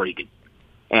Ronald Reagan.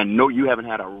 And no, you haven't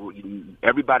had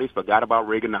everybody's forgot about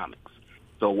Reaganomics.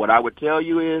 So what I would tell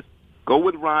you is go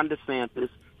with Ron DeSantis.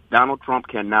 Donald Trump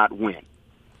cannot win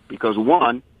because,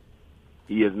 one,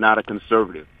 he is not a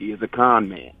conservative. He is a con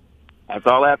man. That's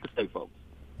all I have to say, folks.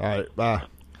 All right, bye.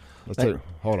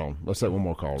 Hold on. Let's take one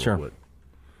more call real quick.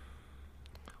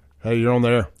 Hey, you're on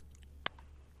there.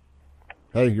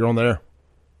 Hey, you're on there.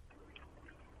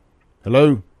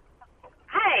 Hello?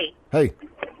 Hey, Hey.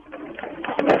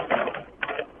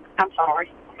 I'm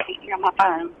sorry. You're on my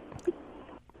phone.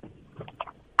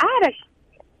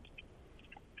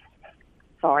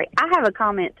 I have a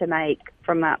comment to make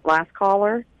from that last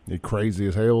caller. You crazy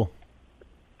as hell.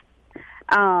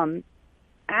 Ashley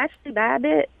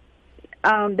Babbitt,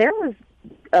 there was,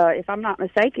 if I'm not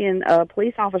mistaken, a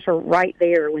police officer right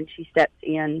there when she stepped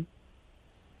in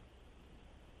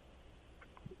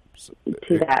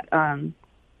to that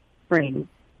ring.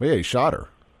 Well, yeah, he shot her.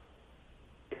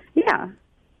 Yeah.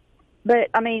 But,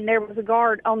 I mean, there was a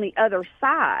guard on the other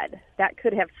side that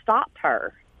could have stopped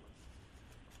her.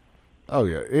 Oh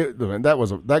yeah,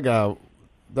 that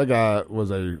guy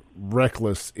was a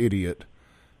reckless idiot,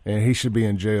 and he should be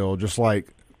in jail, just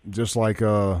like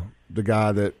the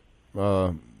guy that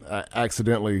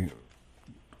accidentally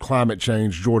climate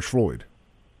changed George Floyd.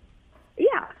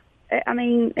 Yeah, I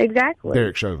mean, exactly.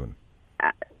 Derek Chauvin.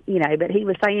 But he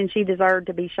was saying she deserved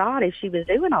to be shot if she was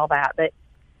doing all that, but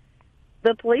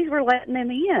the police were letting them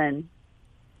in.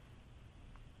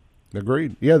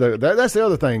 Agreed. Yeah, that's the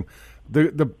other thing.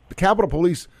 The Capitol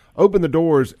Police opened the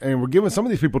doors and were giving some of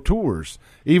these people tours.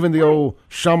 Even the old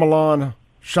shaman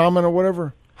or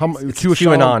whatever.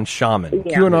 QAnon shaman.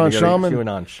 Yeah. QAnon shaman.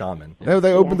 QAnon shaman. Yeah.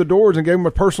 They opened the doors and gave him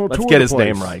a personal tour. Let's get of his the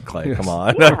place. name right, Clay. Yes. Come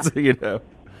on. Yeah.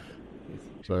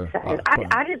 So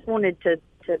I just wanted to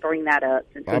bring that up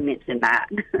since you mentioned that.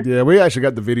 yeah, we actually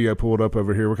got the video pulled up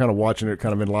over here. We're kind of watching it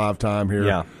kind of in live time here.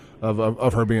 Yeah.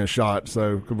 Of her being shot.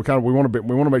 So we want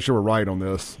to make sure we're right on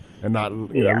this and not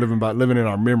living in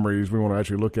our memories. We want to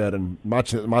actually look at it. And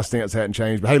my stance hadn't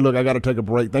changed. But hey, look, I got to take a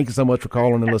break. Thank you so much for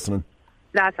calling and listening.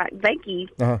 That's right. Thank you.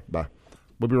 Bye.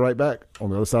 We'll be right back. On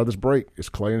the other side of this break, it's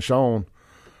Clay and Sean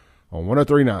on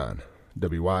 103.9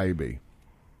 WYAB.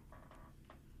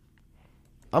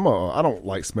 I don't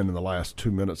like spending the last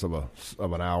 2 minutes of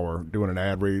an hour doing an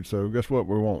ad read. So guess what?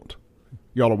 We won't.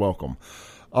 Y'all are welcome.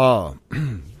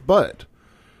 But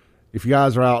if you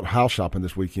guys are out house shopping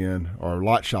this weekend or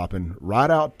lot shopping,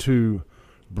 ride out to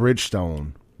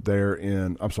Stonebridge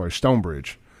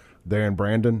there in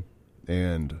Brandon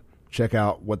and check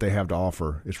out what they have to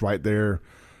offer. It's right there.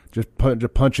 Just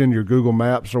punch in your Google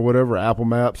Maps or whatever, Apple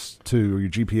Maps to your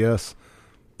GPS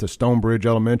to Stonebridge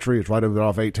Elementary. It's right over there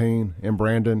off 18 in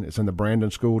Brandon. It's in the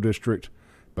Brandon School District,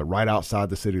 but right outside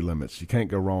the city limits. You can't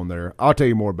go wrong there. I'll tell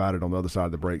you more about it on the other side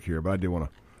of the break here, but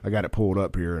I got it pulled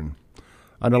up here, and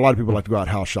I know a lot of people like to go out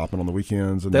house shopping on the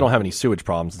weekends. And they don't have any sewage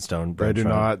problems in Stonebridge. They do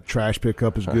not. Trash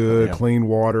pickup is good. Yeah. Clean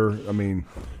water. I mean,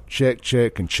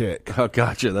 check, and check. Oh,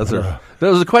 gotcha. Those are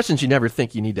the questions you never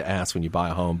think you need to ask when you buy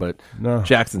a home, but No.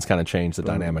 Jackson's kind of changed the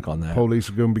dynamic on that. Police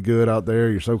are going to be good out there.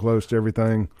 You're so close to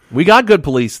everything. We got good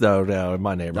police, though, now in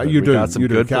my neighborhood. You We do. got some You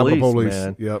do. good Capitol police,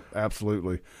 man. Yep,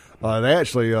 absolutely. They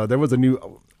actually, there was a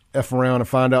new F around and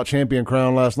find out champion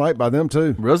crown last night by them,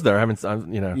 too. Rose there.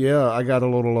 Yeah, I got a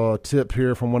little tip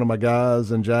here from one of my guys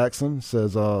in Jackson.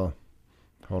 Says, hold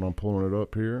on, I'm pulling it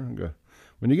up here.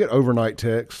 When you get overnight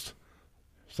text,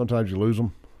 sometimes you lose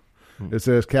them. It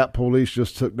says Cap Police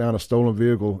just took down a stolen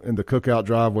vehicle in the Cookout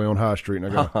driveway on High Street.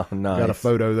 And I got a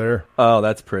photo there. Oh,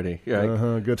 that's pretty.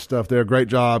 Yeah. Good stuff there. Great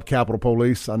job, Capitol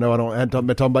Police. I know I hadn't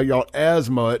been talking about y'all as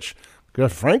much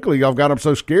because, frankly, y'all got them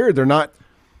so scared. They're not.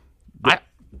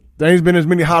 There ain't been as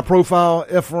many high-profile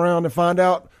F around to find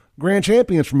out grand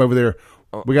champions from over there.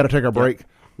 We got to take our break.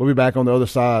 We'll be back on the other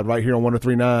side right here on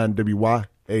 103.9 WYAB.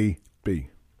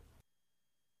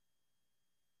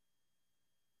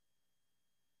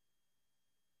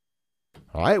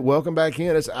 All right, welcome back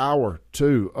in. It's hour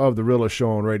 2 of the realest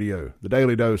show on radio, the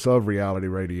daily dose of reality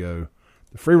radio,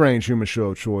 the free-range human show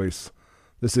of choice.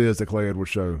 This is the Clay Edwards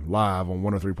Show, live on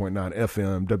 103.9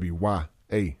 FM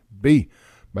WYAB.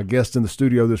 My guest in the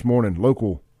studio this morning,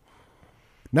 local,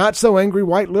 not so angry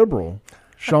white liberal,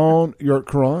 SHAUN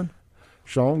YURTKURAN.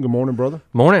 SHAUN, good morning, brother.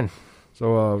 Morning.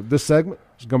 So this segment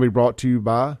is going to be brought to you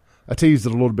by, I teased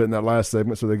it a little bit in that last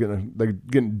segment, so they're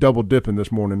getting double dipping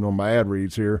this morning on my ad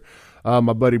reads here.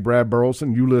 My buddy Brad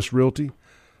Burleson, UList Realty,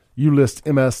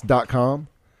 ulistms.com.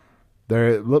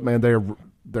 They're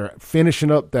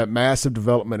finishing up that massive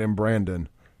development in Brandon,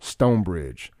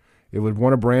 Stonebridge. It was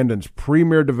one of Brandon's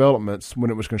premier developments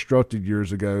when it was constructed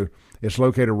years ago. It's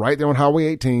located right there on Highway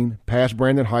 18, past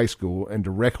Brandon High School, and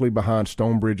directly behind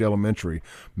Stonebridge Elementary,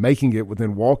 making it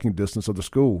within walking distance of the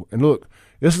school. And look,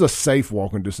 this is a safe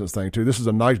walking distance thing, too. This is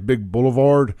a nice big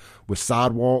boulevard with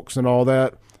sidewalks and all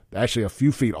that, actually a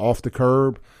few feet off the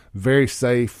curb. Very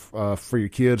safe for your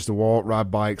kids to walk,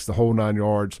 ride bikes, the whole 9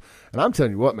 yards. And I'm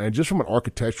telling you what, man, just from an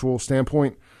architectural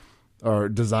standpoint or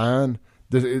design,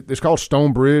 It's called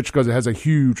Stone Bridge because it has a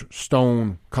huge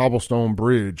cobblestone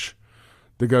bridge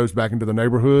that goes back into the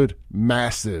neighborhood.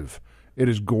 Massive. It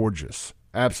is gorgeous.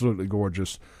 Absolutely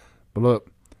gorgeous. But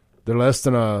look, there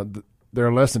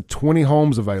are less than 20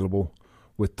 homes available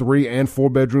with 3 and 4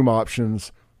 bedroom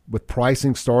options, with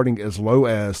pricing starting as low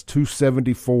as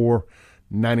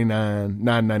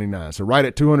 $274,999. So right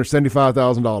at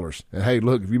 $275,000. And hey,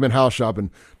 look, if you've been house shopping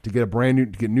to get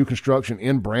new construction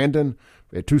in Brandon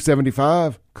at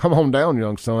 $275,000, come on down,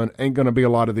 young son. Ain't going to be a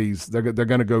lot of these. They're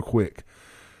going to go quick.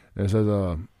 And it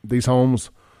says these homes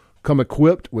come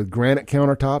equipped with granite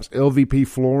countertops, LVP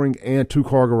flooring, and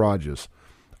 2-car garages.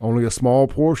 Only a small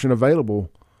portion available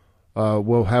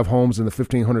will have homes in the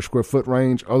 1,500 square foot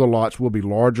range. Other lots will be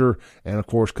larger and, of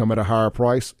course, come at a higher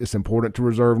price. It's important to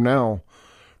reserve now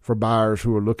for buyers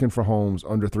who are looking for homes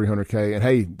under $300K. And,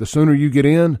 hey, the sooner you get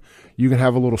in, you can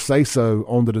have a little say-so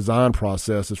on the design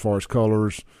process as far as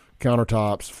colors,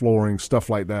 countertops, flooring, stuff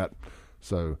like that.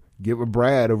 So get with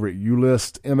Brad over at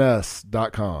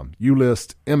ulistms.com.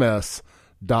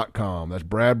 ulistms.com. That's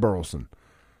Brad Burleson.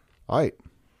 All right.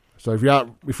 So if you're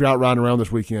out riding around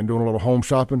this weekend doing a little home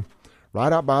shopping,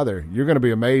 ride out by there. You're going to be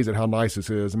amazed at how nice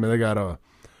this is. I mean, they got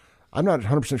I'm not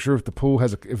 100% sure if the pool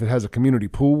if it has a community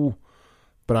pool,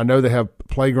 but I know they have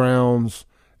playgrounds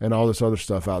and all this other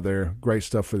stuff out there. Great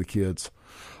stuff for the kids.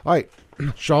 All right,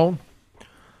 Sean.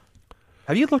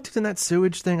 Have you looked into that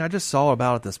sewage thing? I just saw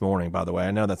about it this morning, by the way.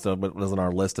 I know that's what was on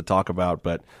our list to talk about,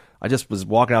 but I just was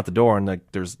walking out the door and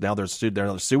there's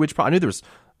sewage. I knew there was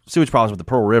sewage problems with the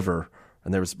Pearl River,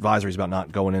 and there was advisories about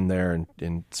not going in there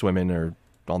and swimming or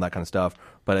all that kind of stuff.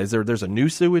 But there's a new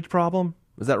sewage problem?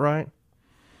 Is that right?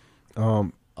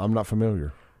 I'm not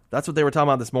familiar. That's what they were talking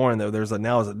about this morning, though.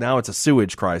 Now it's a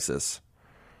sewage crisis.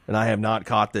 And I have not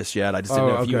caught this yet. I just didn't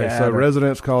know if you had. So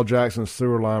residents call Jackson's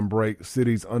sewer line break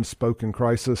city's unspoken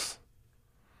crisis.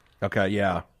 Okay,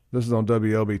 yeah. This is on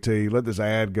WLBT. Let this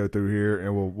ad go through here,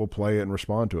 and we'll play it and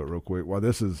respond to it real quick while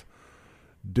this is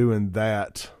doing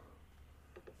that.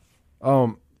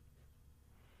 One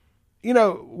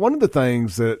of the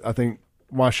things that I think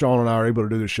why Sean and I are able to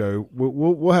do the show,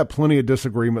 we'll have plenty of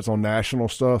disagreements on national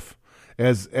stuff,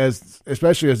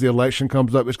 especially as the election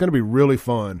comes up. It's going to be really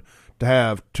fun to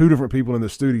have 2 different people in the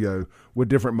studio with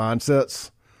different mindsets.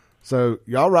 So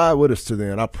y'all ride with us to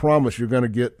then. I promise you're going to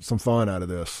get some fun out of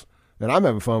this. And I'm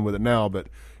having fun with it now, but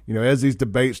as these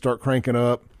debates start cranking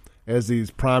up, as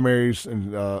these primaries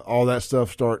and all that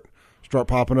stuff start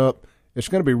popping up, it's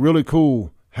going to be really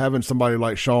cool having somebody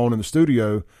like Sean in the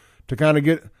studio to kind of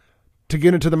get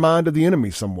into the mind of the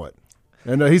enemy somewhat.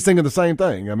 And he's thinking the same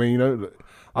thing. I mean,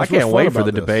 I can't wait for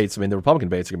the debates. I mean, the Republican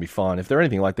debates are going to be fun. If they're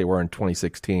anything like they were in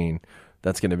 2016,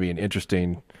 that's going to be an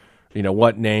interesting,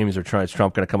 what names are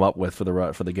Trump going to come up with for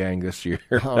the gang this year?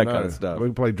 That kind of stuff. We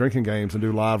can play drinking games and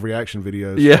do live reaction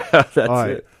videos. Yeah, that's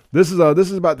it. This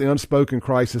is about the unspoken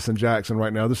crisis in Jackson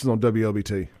right now. This is on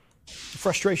WLBT.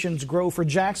 Frustrations grow for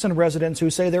Jackson residents who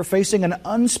say they're facing an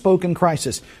unspoken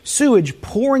crisis. Sewage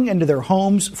pouring into their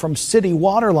homes from city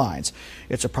water lines.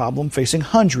 It's a problem facing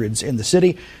hundreds in the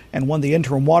city, and one the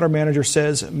interim water manager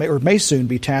says may soon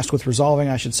be tasked with resolving,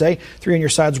 I should say. 3 on your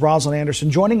side's Rosalind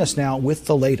Anderson joining us now with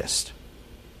the latest.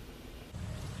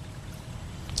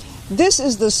 This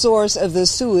is the source of the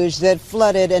sewage that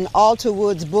flooded an Alta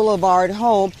Woods Boulevard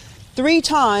home 3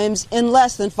 times in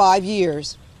less than 5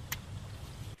 years.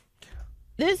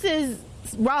 This is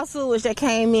raw sewage that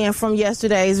came in from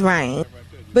yesterday's rain.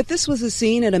 But this was a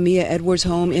scene at Amia Edwards'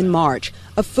 home in March.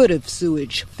 A foot of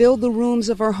sewage filled the rooms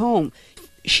of her home.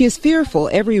 She is fearful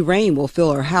every rain will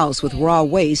fill her house with raw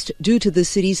waste due to the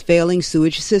city's failing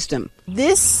sewage system.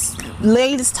 This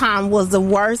latest time was the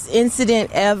worst incident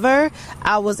ever.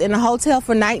 I was in a hotel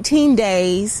for 19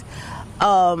 days.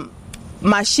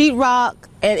 My sheetrock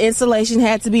and insulation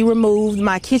had to be removed.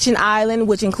 My kitchen island,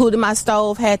 which included my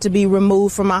stove, had to be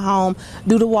removed from my home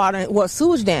due to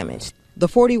sewage damage. The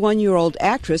 41-year-old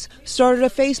actress started a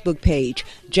Facebook page,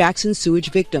 Jackson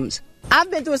Sewage Victims. I've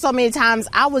been through it so many times.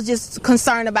 I was just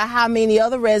concerned about how many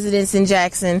other residents in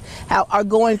Jackson are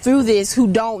going through this who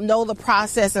don't know the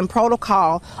process and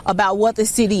protocol about what the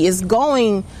city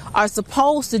are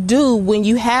supposed to do when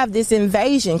you have this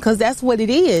invasion, because that's what it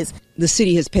is. The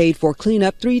city has paid for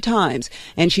cleanup 3 times,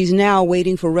 and she's now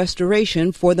waiting for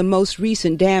restoration for the most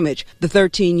recent damage. The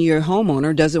 13-year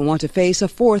homeowner doesn't want to face a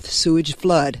 4th sewage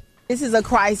flood. This is a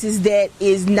crisis that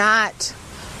is not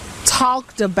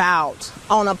talked about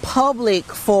on a public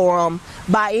forum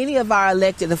by any of our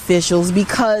elected officials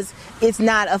because it's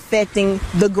not affecting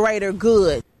the greater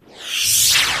good.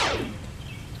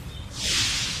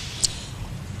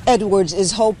 Edwards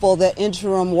is hopeful that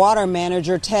interim water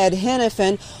manager Ted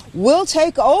Hennepin will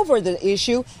take over the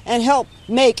issue and help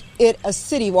make it a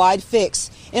citywide fix.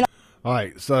 All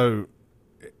right, so,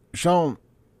 Sean,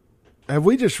 have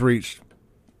we just reached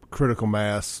critical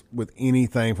mass with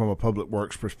anything from a public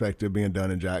works perspective being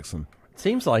done in Jackson?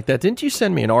 Seems like that. Didn't you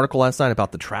send me an article last night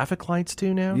about the traffic lights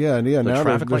too now? Yeah. Now there's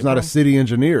not a problem? city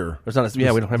engineer. There's not. We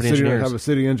don't have any City engineers. don't have a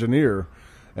city engineer,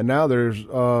 and now there's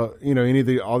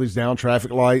all these down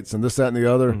traffic lights and this, that, and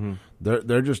the other. Mm-hmm.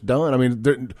 They're just done. I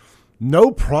mean,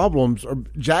 no problems.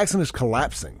 Jackson is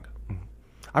collapsing.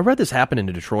 I read this happen in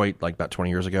Detroit like about 20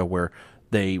 years ago, where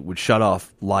they would shut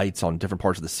off lights on different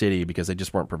parts of the city because they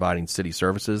just weren't providing city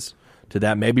services to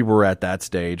that. Maybe we're at that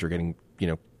stage or getting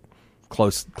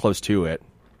close to it.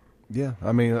 Yeah,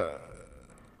 I mean,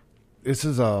 this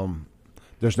is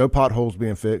there's no potholes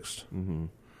being fixed. Mm-hmm.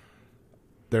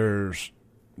 There's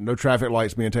no traffic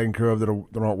lights being taken care of that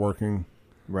aren't working.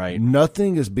 Right.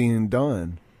 Nothing is being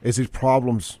done as these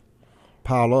problems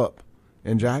pile up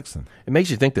in Jackson. It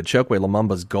makes you think that Chokwe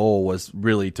Lumumba's goal was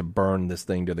really to burn this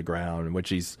thing to the ground, in which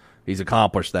he's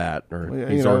accomplished that, or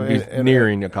he's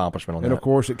nearing accomplishment on that. And, of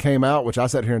course, it came out, which I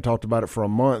sat here and talked about it for a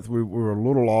month. We were a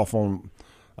little off on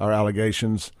our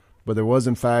allegations, but there was,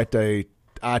 in fact, a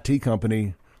IT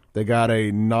company that got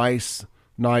a nice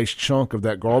chunk of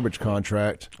that garbage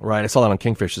contract. Right. I saw that on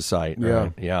Kingfish's site. Yeah.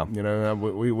 Right? Yeah.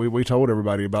 We told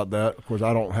everybody about that. Of course,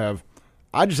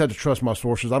 I just had to trust my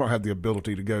sources. I don't have the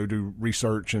ability to go do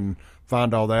research and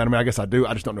find all that. I mean, I guess I do.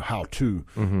 I just don't know how to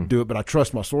do it, but I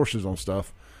trust my sources on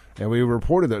stuff. And we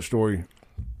reported that story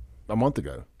a month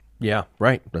ago. Yeah,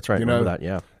 right. That's right. Remember that,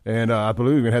 yeah. And I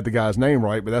believe we even had the guy's name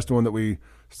right, but that's the one that we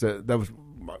said, that was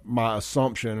my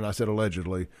assumption, and I said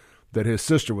allegedly, that his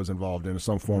sister was involved in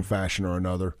some form, fashion, or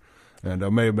another. And I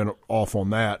may have been off on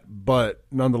that. But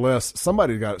nonetheless,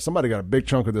 somebody got a big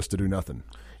chunk of this to do nothing.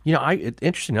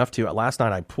 Interesting enough, too, last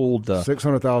night I pulled the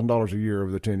 $600,000 a year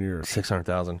over the 10 years.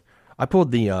 $600,000. I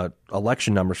pulled the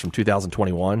election numbers from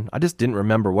 2021. I just didn't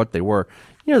remember what they were.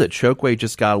 You know that Chokwe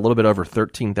just got a little bit over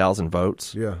 13,000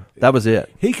 votes? Yeah. That was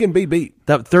it. He can be beat.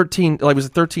 That 13, it was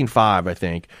 13.5, I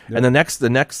think. Yep. And the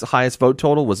next highest vote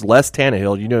total was Les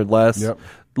Tannehill. You know Les? Yep.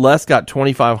 Les got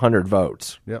 2,500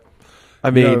 votes. Yep.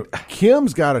 I mean,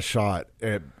 Kim's got a shot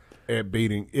at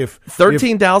beating. If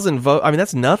 13,000 votes, I mean,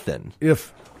 that's nothing.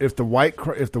 If the white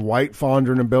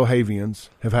Fondren and Belhavians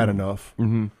have had enough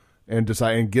and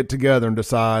decide and get together and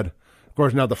decide, of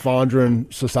course, now the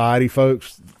Fondren Society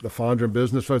folks, the Fondren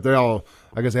business folks,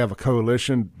 I guess they have a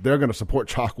coalition. They're going to support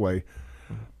Chokwe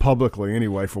publicly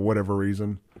anyway for whatever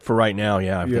reason. For right now,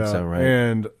 I think so,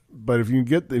 right? But if you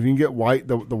can get white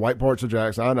the white parts of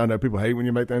Jackson, I know people hate when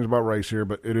you make things about race here,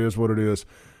 but it is what it is.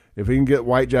 If he can get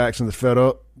white Jackson that's fed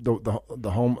up, the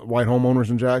white homeowners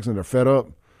in Jackson, they're fed up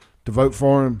to vote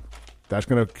for him, that's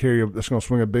going to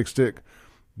swing a big stick.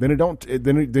 Then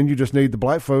then you just need the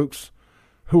black folks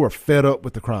who are fed up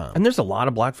with the crime. And there's a lot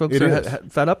of black folks that are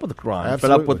fed up with the crime,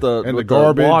 Absolutely. Fed up with the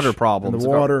garbage, water problems. And the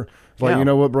water. It's like, you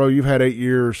know what, bro, you've had 8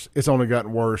 years. It's only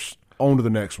gotten worse. On to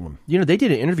the next one. You know, they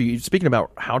did an interview, speaking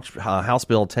about House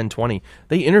Bill 1020,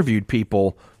 they interviewed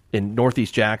people in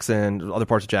Northeast Jackson, other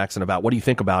parts of Jackson, about what do you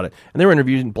think about it? And they were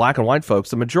interviewing black and white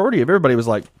folks. The majority of everybody was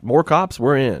like, more cops,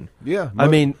 we're in. Yeah.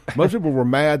 Most people were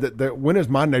mad that when does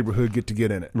my neighborhood get to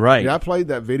get in it? Right. Yeah, I played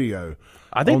that video.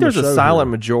 I think there's a silent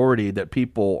majority that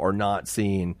people are not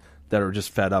seeing that are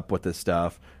just fed up with this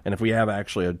stuff. And if we have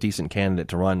actually a decent candidate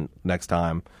to run next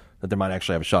time, that they might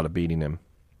actually have a shot at beating him.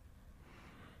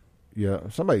 Yeah,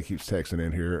 somebody keeps texting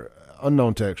in here.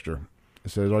 Unknown texter.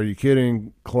 It says, "Are you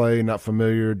kidding, Clay? Not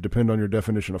familiar. Depend on your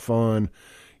definition of fun.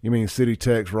 You mean City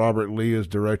Tech's Robert Lee is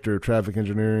Director of Traffic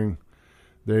Engineering?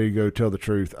 There you go. Tell the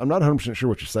truth." I'm not 100% sure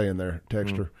what you're saying there,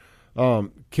 texter.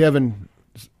 Kevin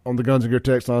on the Guns and Gear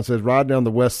text line says, "Ride down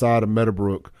the west side of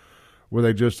Meadowbrook where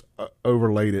they just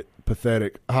overlaid it.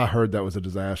 Pathetic. I heard that was a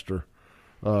disaster."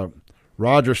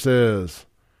 Roger says,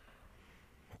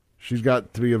 "She's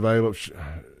got to be available.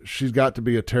 She's got to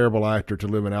be a terrible actor to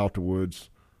live in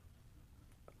Alta-Woods."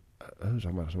 Who's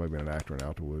talking about somebody being an actor in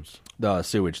Alta-Woods? The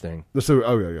sewage thing.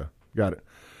 Oh, yeah. Got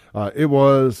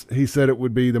it. He said it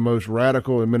would be the most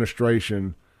radical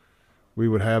administration we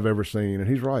would have ever seen. And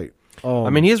he's right. I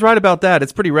mean, he's right about that.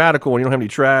 It's pretty radical when you don't have any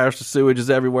trash. The sewage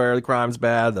is everywhere. The crime's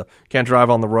bad. You can't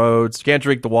drive on the roads. You can't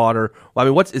drink the water. Well,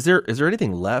 I mean, is there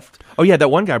anything left? Oh, yeah,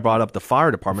 that one guy brought up the fire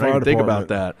department. I didn't think about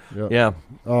that. Yep. Yeah.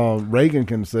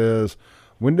 Reagankin says,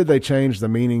 "When did they change the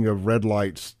meaning of red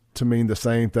lights to mean the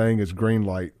same thing as green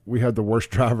light? We have the worst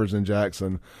drivers in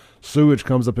Jackson. Sewage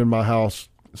comes up in my house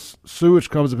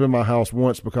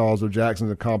once because of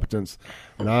Jackson's incompetence,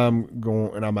 and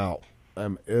I'm out."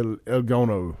 El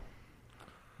Gono.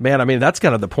 Man, I mean, that's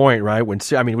kind of the point, right?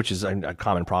 Which is a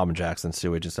common problem in Jackson,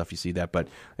 sewage and stuff. You see that, but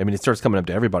I mean, it starts coming up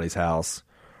to everybody's house.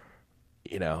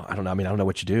 I don't know. I don't know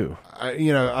what you do.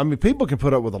 People can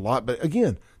put up with a lot, but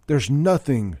again, there's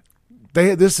nothing.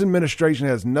 This administration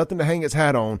has nothing to hang its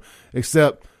hat on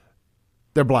except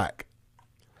they're black,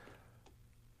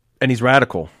 and he's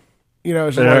radical.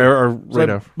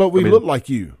 But we look like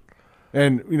you.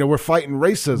 And, we're fighting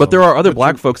racism. But there are other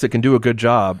black folks that can do a good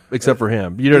job, except for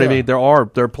him. You know what I mean? There are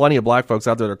plenty of black folks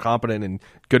out there that are competent and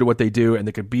good at what they do, and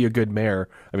they could be a good mayor.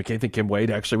 I mean, I think Kim Wade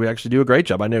would actually do a great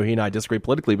job. I know he and I disagree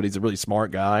politically, but he's a really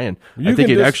smart guy, and I think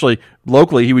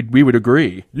locally, we would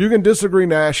agree. You can disagree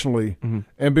nationally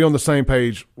and be on the same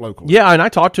page locally. Yeah, and I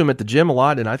talked to him at the gym a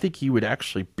lot, and I think he would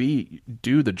actually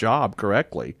do the job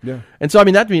correctly. Yeah. And so, I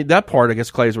mean, that part, I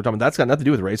guess, Clay, as we're talking about, that's got nothing to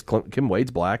do with race. Kim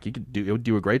Wade's black. He would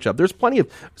do a great job. There's plenty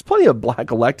of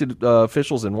black elected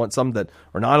officials and some that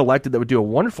are not elected that would do a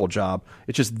wonderful job.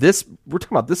 It's just we're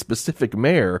talking about this specific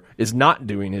mayor is not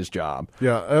doing his job.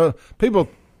 Yeah, people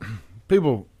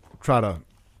try to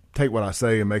take what I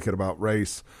say and make it about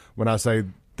race when I say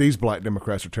these black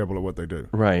Democrats are terrible at what they do.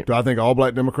 Right. Do I think all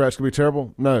black Democrats can be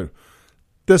terrible? No.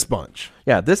 This bunch.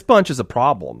 Yeah, this bunch is a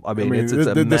problem. I mean it's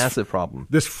a massive problem.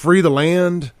 This free the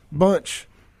land bunch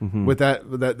with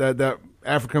that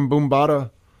African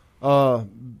Boombata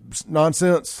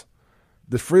nonsense,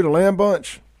 the free the land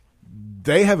bunch,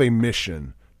 they have a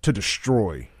mission to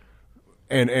destroy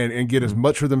and get as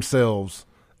much for themselves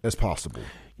as possible.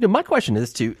 My question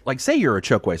is say you're a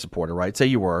Chokwe supporter, right? Say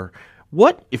you were.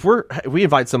 What if we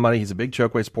invite somebody, he's a big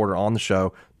Chokwe supporter on the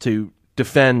show to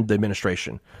defend the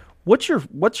administration? What's your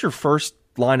first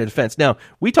line of defense? Now,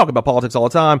 we talk about politics all the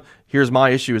time. Here's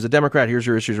my issue as a Democrat. Here's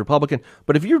your issue as a Republican.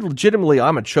 But if you're legitimately,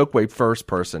 I'm a Chokwe first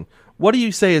person, what do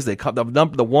you say is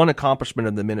the one accomplishment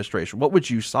of the administration? What would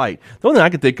you cite? The only thing I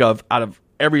can think of out of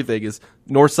everything is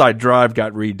Northside Drive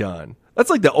got redone. That's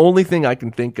like the only thing I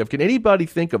can think of. Can anybody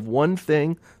think of one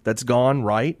thing that's gone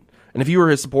right? And if you were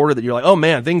his supporter that you're like, oh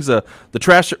man, the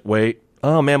trash, wait.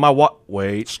 Oh man,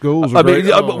 wait. Schools are great.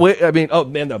 Oh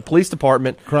man, the police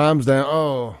department. Crime's down.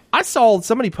 Oh. I saw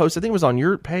somebody post, I think it was on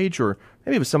your page or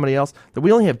maybe it was somebody else, that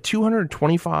we only have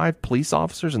 225 police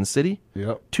officers in the city.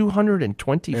 Yep.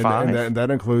 225. And that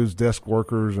includes desk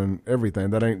workers and everything.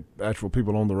 That ain't actual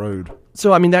people on the road.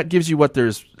 So, I mean, that gives you I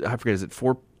forget, is it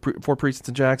four precincts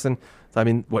in Jackson? I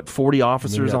mean, 40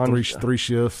 officers on? Three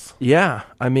shifts. Yeah.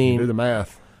 I mean. Do the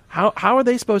math. How are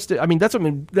they supposed to? I mean, that's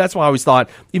why I always thought,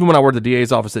 even when I worked at the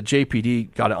DA's office, that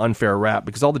JPD got an unfair rap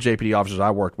because all the JPD officers I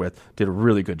worked with did a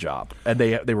really good job, and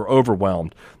they were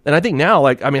overwhelmed. And I think now,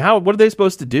 what are they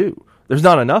supposed to do? There's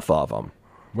not enough of them.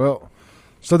 Well,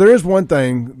 so there is one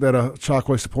thing that a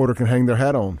Chokwe supporter can hang their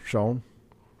hat on, Sean.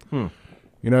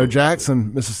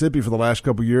 Jackson, Mississippi, for the last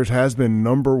couple of years has been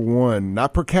number one,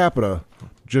 not per capita,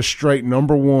 just straight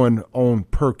number one on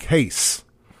per case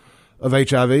of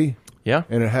HIV. Yeah.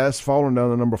 And it has fallen down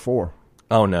to number 4.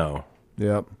 Oh, no.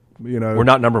 Yep. We're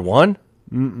not number 1?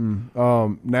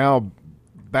 Now,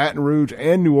 Baton Rouge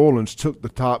and New Orleans took the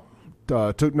top,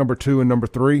 took number 2 and number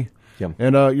 3. Yeah.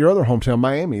 And your other hometown,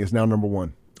 Miami, is now number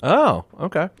 1. Oh,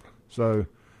 okay. So,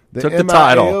 took the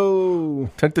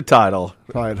title. Took the title.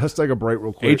 All right, let's take a break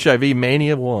real quick. HIV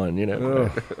Mania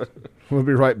 1, We'll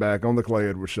be right back on the Clay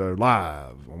Edwards Show,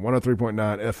 live on 103.9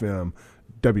 FM,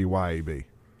 WYAB.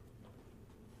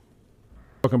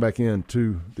 Welcome back in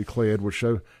to the Clay Edwards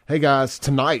Show. Hey, guys,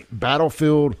 tonight,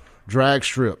 Battlefield Drag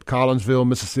Strip, Collinsville,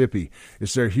 Mississippi.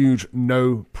 It's their huge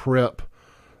no-prep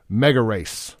mega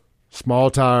race. Small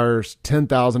tires, $10,000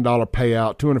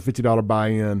 payout, $250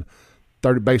 buy-in,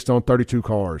 based on 32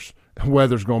 cars.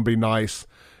 Weather's going to be nice.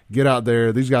 Get out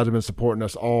there. These guys have been supporting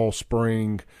us all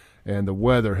spring, and the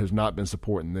weather has not been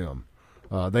supporting them.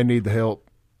 They need the help.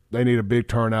 They need a big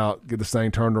turnout, get this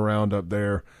thing turned around up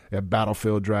there at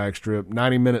Battlefield Drag Strip.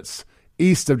 90 minutes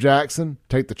east of Jackson.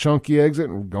 Take the chunky exit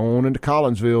and go on into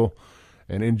Collinsville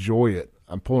and enjoy it.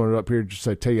 I'm pulling it up here just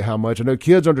to tell you how much. I know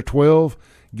kids under 12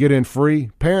 get in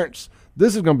free. Parents,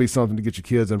 this is going to be something to get your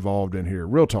kids involved in here.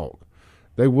 Real talk.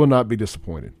 They will not be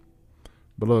disappointed.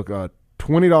 But look,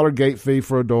 $20 gate fee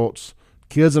for adults.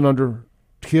 Kids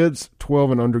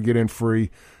 12 and under get in free.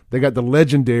 They got the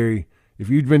legendary. If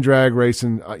you've been drag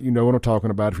racing, you know what I'm talking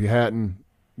about. If you hadn't,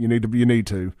 you need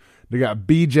to. They got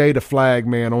BJ the Flag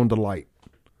Man on the light.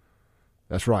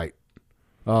 That's right.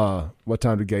 What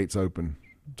time do gates open?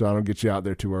 So I don't get you out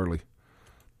there too early.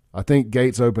 I think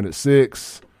gates open at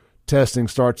 6. Testing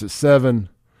starts at 7.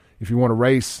 If you want to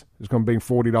race, it's going to be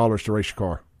 $40 to race your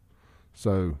car.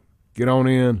 So get on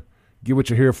in, get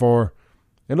what you're here for.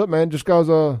 And look, man, just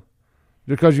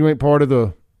because you ain't part of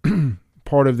the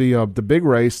part of the big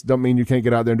race, don't mean you can't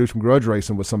get out there and do some grudge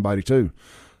racing with somebody too.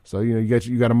 So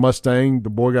you got a Mustang, the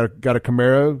boy got a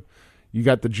Camaro, you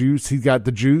got the juice, he got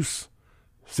the juice.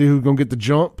 See who's gonna get the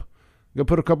jump. You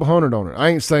put a couple $100 on it. I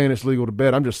ain't saying it's legal to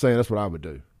bet. I'm just saying that's what I would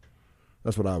do.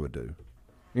 That's what I would do.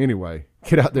 Anyway,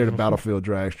 get out there to Battlefield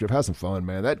Drag Strip. Have some fun,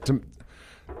 man.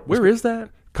 Where is that?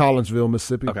 Collinsville,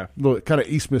 Mississippi. Okay. Kind of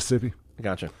East Mississippi.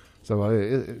 Gotcha. So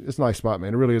it's a nice spot,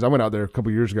 man. It really is. I went out there a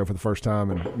couple years ago for the first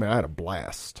time, and, man, I had a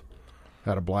blast.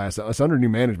 It's under new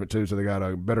management, too, so they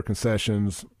got better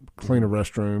concessions, cleaner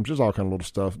restrooms, just all kind of little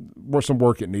stuff. Some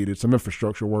work it needed, some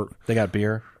infrastructure work. They got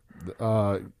beer?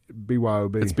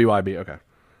 BYOB. It's BYB, okay.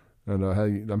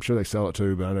 And I'm sure they sell it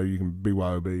too, but I know you can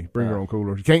BYOB. Bring your own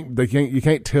cooler. You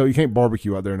can't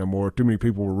barbecue out there no more. Too many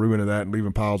people were ruining that and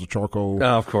leaving piles of charcoal.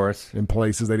 Oh, of course. In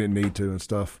places they didn't need to and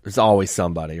stuff. There's always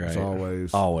somebody, right?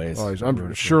 It's always.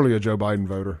 I'm surely a Joe Biden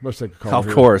voter. Let's take a call.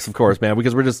 Of course, man.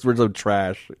 Because we're so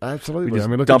trash. Absolutely. I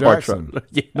mean, look at Jackson.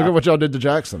 Yeah. Look at what y'all did to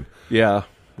Jackson. Yeah,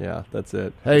 that's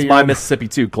it. Hey, it's my Mississippi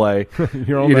too, Clay.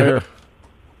 You're on there.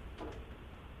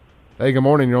 Hey, good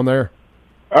morning. You're on there.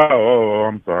 Oh,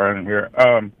 I'm sorry. I didn't hear.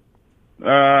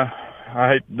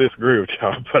 I hate to disagree with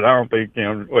y'all, but I don't think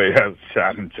Kim has a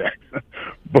shot in Jackson.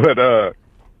 But,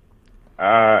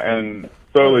 and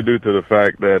solely due to the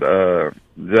fact that,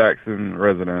 Jackson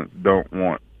residents don't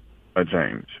want a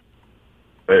change.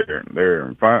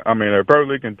 They're fine. I mean, they're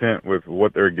perfectly content with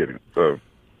what they're getting. So,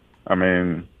 I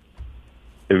mean,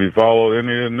 if you followed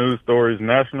any of the news stories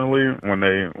nationally, when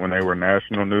they were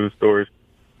national news stories,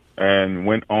 and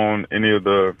went on any of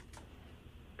the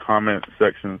comment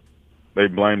sections, they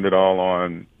blamed it all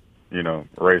on,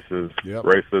 racism,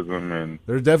 and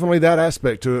there's definitely that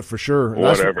aspect to it for sure.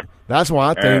 Whatever. That's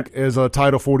why I think as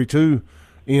Title 42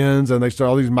 ends and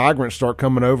all these migrants start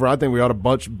coming over, I think we ought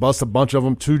to bust a bunch of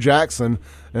them to Jackson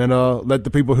and let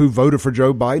the people who voted for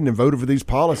Joe Biden and voted for these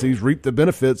policies reap the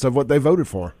benefits of what they voted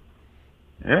for.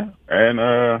 Yeah, and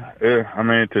I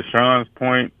mean, to Sean's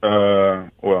point,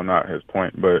 well, not his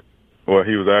point, but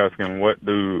he was asking, what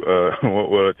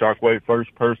would a Chalkway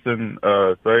first person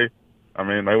say? I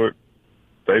mean, they would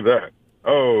say that,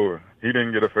 oh, he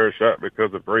didn't get a fair shot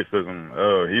because of racism.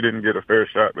 Oh, he didn't get a fair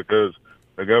shot because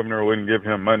the governor wouldn't give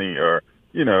him money, or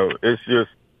it's just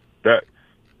that's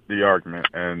the argument,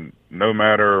 and no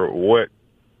matter what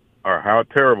or how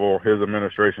terrible his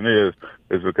administration is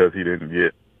because he didn't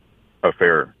get a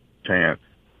fair chance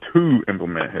to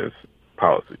implement his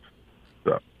policies.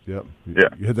 So, yep. Yeah.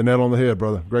 You hit the nail on the head,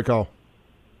 brother. Great call.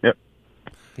 Yep.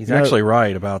 He's actually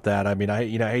right about that. I mean, I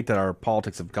hate that our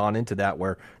politics have gone into that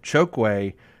where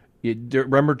Chokwe,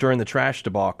 remember during the trash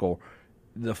debacle,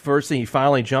 the first thing he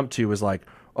finally jumped to was like,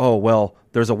 oh, well,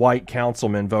 there's a white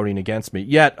councilman voting against me.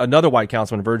 Yet another white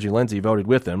councilman, Virgie Lindsay, voted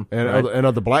with him. And, right?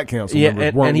 other black councilmen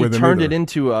weren't and he with him turned either. it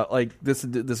into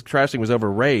this trash thing was over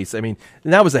race. I mean,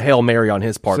 and that was a Hail Mary on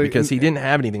his part because he didn't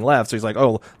have anything left. So he's like,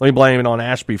 oh, let me blame it on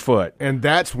Ashby Foote. And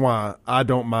that's why I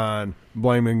don't mind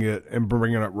blaming it and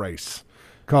bringing up race.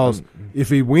 Because if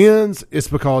he wins, it's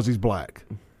because he's black.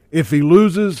 If he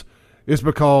loses, it's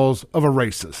because of a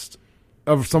racist,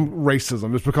 of some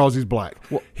racism. It's because he's black.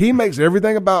 Well, he makes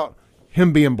everything about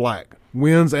him being black,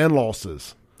 wins and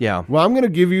losses. Yeah. Well, I'm going to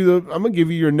give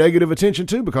you your negative attention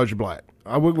too because you're black.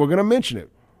 We're going to mention it.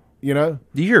 Do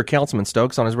you hear Councilman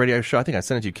Stokes on his radio show? I think I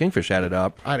sent it to you. Kingfish had it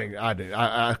up. I did.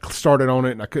 I started on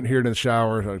it and I couldn't hear it in the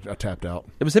shower. I tapped out.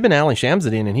 It was him and Alan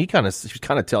Shamsuddin, and he kind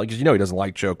of telling, because he doesn't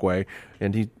like Chokwe,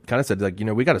 and he kind of said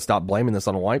we got to stop blaming this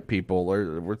on white people.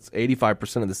 Or it's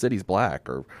 85% of the city's black,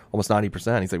 or almost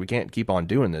 90%. He's like, we can't keep on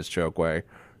doing this, Chokwe.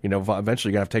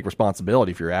 Eventually you have to take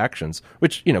responsibility for your actions,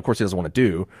 which of course he doesn't want to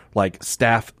do, like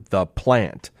staff the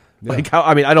plant. Yeah.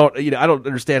 I don't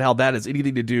understand how that has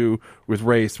anything to do with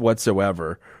race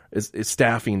whatsoever. Is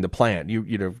staffing the plant?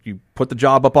 You put the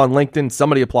job up on LinkedIn,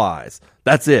 somebody applies.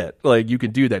 That's it. Like, you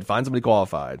can do that. Find somebody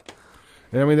qualified.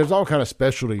 And I mean, there's all kind of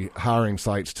specialty hiring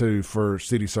sites too for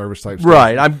city service type stuff.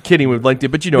 Right. I'm kidding with LinkedIn,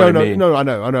 but what I mean. No, I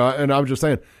know. And I'm just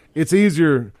saying it's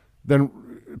easier than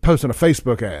posting a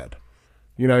Facebook ad.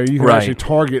 You can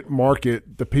actually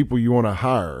market the people you want to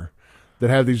hire that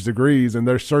have these degrees, and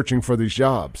they're searching for these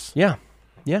jobs. Yeah.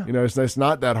 It's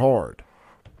not that hard.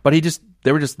 But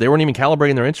they weren't even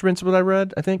calibrating their instruments. What I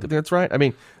read, I think that's right. I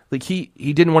mean, like he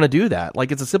didn't want to do that.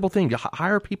 Like, it's a simple thing to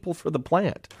hire people for the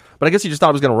plant. But I guess he just thought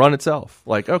it was going to run itself.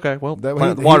 Like, okay, well, the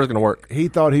water's going to work. He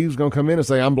thought he was going to come in and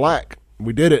say, "I'm black."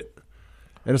 We did it,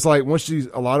 and it's like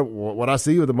a lot of what I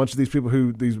see with a bunch of these people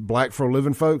these black for a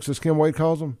living folks, as Kim Wade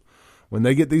calls them, when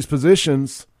they get these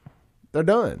positions, they're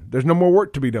done. There's no more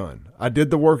work to be done. I did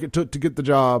the work it took to get the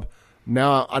job.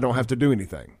 Now I don't have to do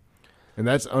anything. And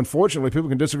that's, unfortunately, people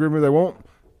can disagree with me. They won't.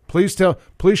 Please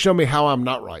show me how I'm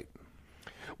not right.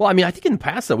 Well, I mean, I think in the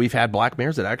past, though, we've had black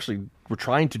mayors that actually were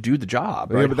trying to do the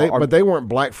job. Yeah, right? but they weren't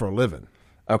black for a living.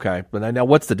 Okay, but now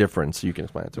what's the difference? You can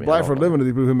explain it to me. Black for a living are the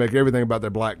people who make everything about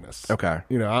their blackness. Okay.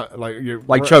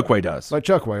 Like Chokwe does. Like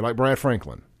Chokwe, like Brad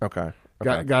Franklin. Okay.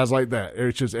 Guys like that.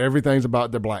 It's just everything's about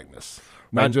their blackness.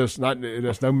 There's no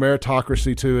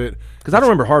meritocracy to it. Because I don't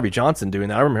remember Harvey Johnson doing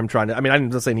that. I remember him trying to. I mean, I'm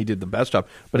not saying he did the best job,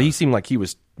 but he seemed like he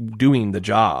was doing the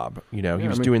job. He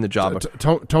was doing the job.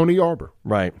 Tony Yarber,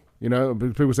 right?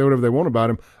 People say whatever they want about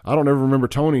him. I don't ever remember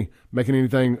Tony making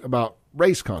anything about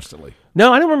race constantly.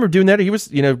 No, I don't remember doing that. He was,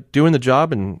 doing the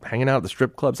job and hanging out at the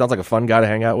strip club. Sounds like a fun guy to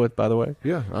hang out with, by the way.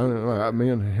 Yeah, me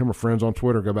and him are friends on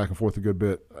Twitter. Go back and forth a good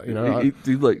bit.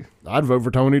 I'd vote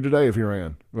for Tony today if he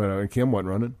ran. And Kim wasn't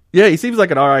running. Yeah, he seems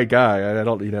like an all right guy. I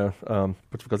don't,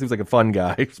 because he seems like a fun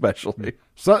guy, especially.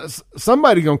 So,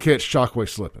 somebody gonna catch Chokwe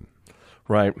slipping,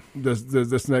 right?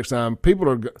 This next time,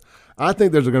 I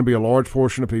think there's going to be a large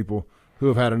portion of people who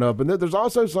have had enough, and there's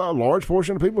also a large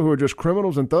portion of people who are just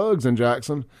criminals and thugs in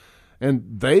Jackson. And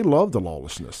they love the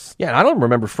lawlessness. Yeah, and I don't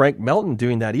remember Frank Melton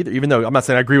doing that either. Even though I'm not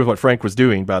saying I agree with what Frank was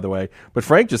doing, by the way, but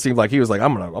Frank just seemed like he was like,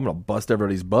 I'm gonna bust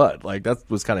everybody's butt. Like that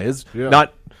was kind of his. Yeah.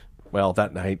 Not well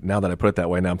that night. Now that I put it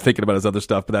that way, now I'm thinking about his other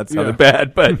stuff, but that sounded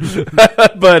bad. But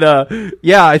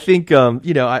yeah, I think I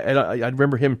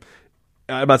remember him.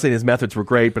 I'm not saying his methods were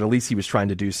great, but at least he was trying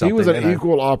to do something. He was an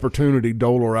equal opportunity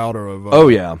doler outer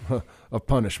of. Of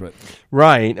punishment.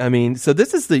 Right. I mean, so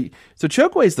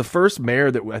Chokwe is the first mayor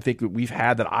that I think that we've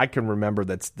had that I can remember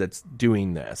that's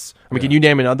doing this. I mean, can you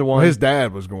name another one? Well, his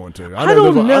dad was going to. I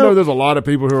know there's a lot of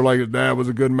people who are like, his dad was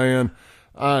a good man.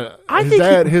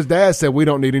 His dad said we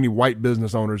don't need any white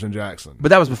business owners in Jackson. But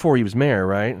that was before he was mayor,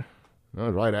 right?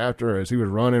 Right after, as he was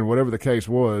running, whatever the case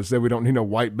was, said we don't need no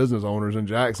white business owners in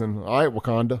Jackson. All right,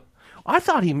 Wakanda. I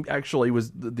thought he actually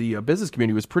was, the business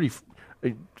community was pretty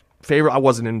favorable. I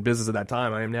wasn't in business at that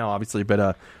time. I am now, obviously,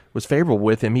 but was favorable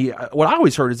with him. What I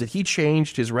always heard is that he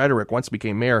changed his rhetoric once he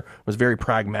became mayor, was very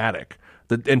pragmatic,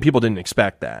 and people didn't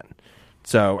expect that.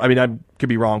 So, I mean, I could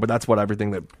be wrong, but that's what everything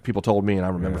that people told me, and I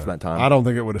remember from that time. I don't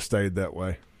think it would have stayed that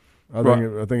way. I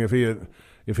think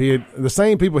if he had the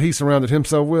same people he surrounded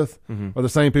himself with, are the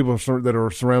same people that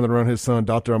are surrounded around his son,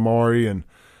 Dr. Amari, and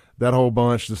that whole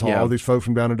bunch. All these folks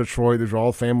from down in Detroit. These are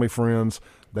all family friends.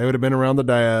 They would have been around the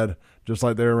dad, just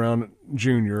like they're around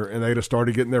Junior, and they'd have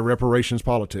started getting their reparations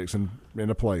politics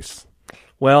into place.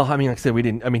 Well, I mean, like I said, we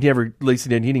didn't. I mean, he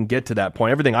didn't get to that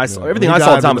point. Everything I saw at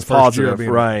the time was positive,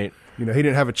 right? He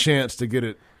didn't have a chance to get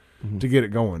it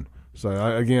going.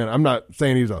 So again, I'm not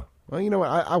saying he's a. Well, you know what?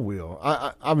 I will.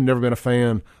 I've never been a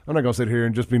fan. I'm not going to sit here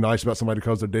and just be nice about somebody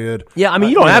because they're dead. Yeah, I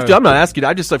mean, you don't have to. I'm not asking you.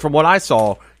 I just like from what I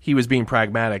saw, he was being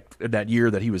pragmatic that year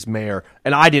that he was mayor,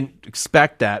 and I didn't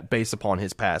expect that based upon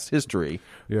his past history.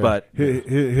 Yeah. But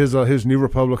his New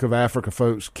Republic of Africa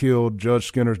folks killed Judge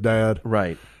Skinner's dad.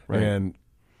 Right. And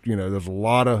there's a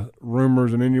lot of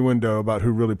rumors and innuendo about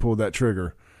who really pulled that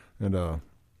trigger, and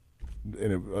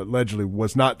it allegedly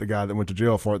was not the guy that went to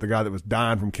jail for it, the guy that was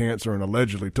dying from cancer and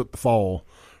allegedly took the fall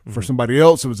for somebody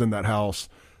else who was in that house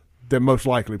that most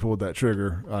likely pulled that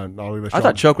trigger. I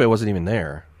thought Chokwe wasn't even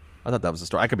there. I thought that was the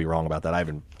story. I could be wrong about that. I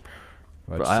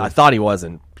thought he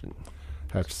wasn't.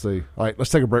 Have to see. All right, let's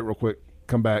take a break real quick.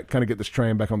 Come back, kind of get this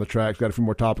train back on the tracks. Got a few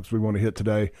more topics we want to hit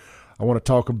today. I want to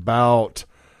talk about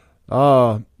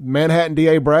Manhattan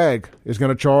DA Bragg is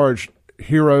going to charge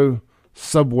hero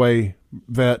Subway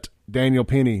vet Daniel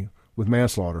Penny with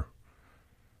manslaughter.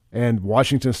 And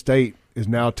Washington State is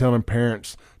now telling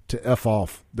parents to F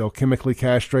off. They'll chemically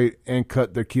castrate and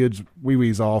cut their kids'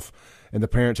 wee-wees off, and the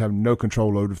parents have no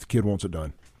control over if the kid wants it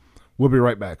done. We'll be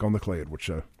right back on the Clay Edwards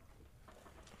Show.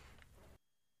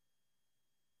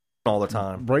 All the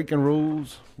time. Breaking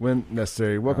rules when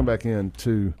necessary. Welcome back in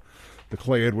to the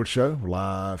Clay Edwards Show,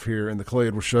 live here in the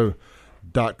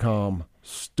ClayEdwardsShow.com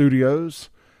studios.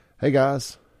 Hey,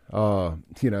 guys.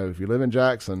 If you live in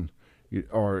Jackson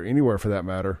or anywhere for that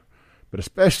matter, but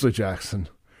especially Jackson,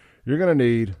 you're going to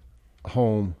need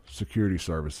home security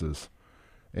services.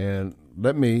 And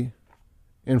let me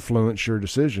influence your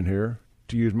decision here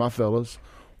to use my fellas,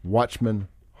 Watchman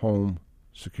Home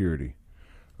Security,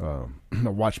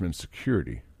 Watchman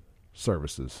Security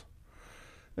Services.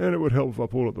 And it would help if I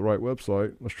pulled up the right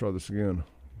website. Let's try this again.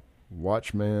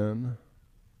 WatchmanSecure.com.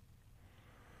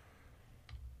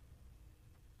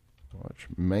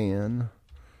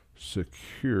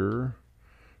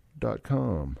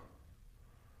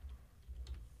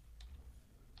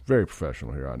 Very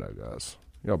professional here, I know, guys.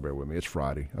 Y'all bear with me. It's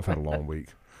Friday. I've had a long week.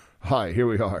 Hi, here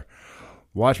we are.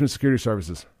 Watchman Security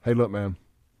Services. Hey, look, man.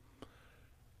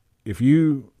 if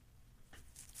you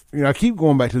I keep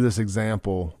going back to this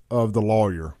example of the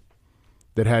lawyer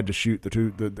that had to shoot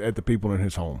at the people in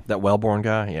his home. That Wellborn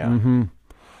guy, yeah. Mm-hmm.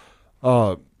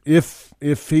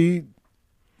 If he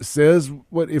says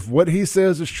what he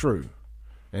says is true,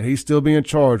 and he's still being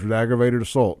charged with aggravated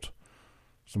assault,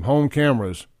 some home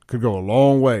cameras could go a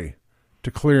long way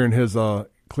to clearing his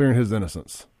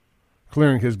innocence,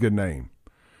 clearing his good name.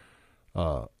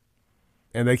 And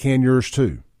they can yours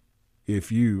too,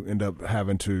 if you end up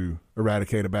having to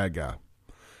eradicate a bad guy.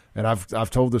 And I've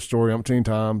told this story umpteen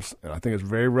times, and I think it's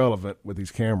very relevant with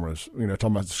these cameras, talking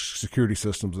about security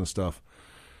systems and stuff.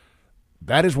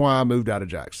 That is why I moved out of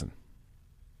Jackson.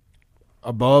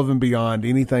 Above and beyond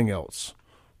anything else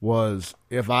was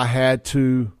if I had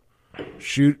to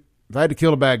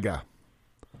kill a bad guy,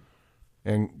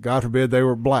 and God forbid they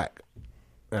were black,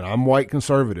 and I'm white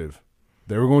conservative,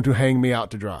 they were going to hang me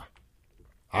out to dry.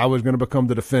 I was going to become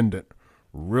the defendant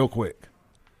real quick,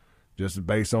 just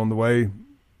based on the way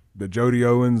that Jody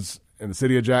Owens and the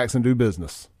city of Jackson do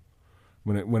business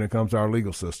when it comes to our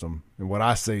legal system and what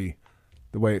I see,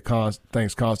 the way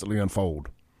things constantly unfold.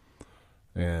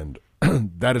 And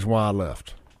that is why I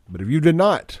left. But if you did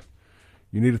not,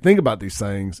 you need to think about these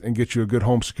things and get you a good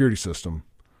home security system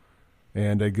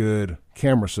and a good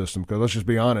camera system. Because let's just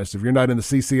be honest, if you're not in the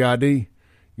CCID,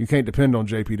 you can't depend on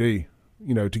JPD,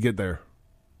 to get there.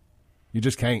 You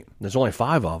just can't. There's only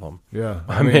 5 of them. Yeah.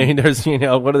 I mean, there's,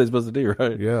 what are they supposed to do,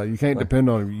 right? Yeah, you can't depend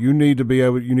on them. You need to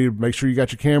make sure you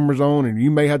got your cameras on, and you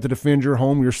may have to defend your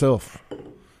home yourself.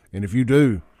 And if you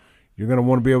do, you're going to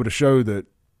want to be able to show that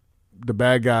the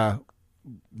bad guy,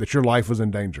 that your life was in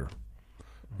danger.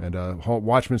 And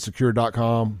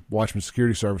WatchmanSecure.com, Watchman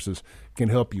Security Services, can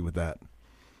help you with that.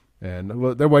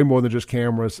 And they're way more than just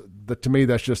cameras. To me,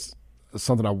 that's just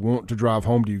something I want to drive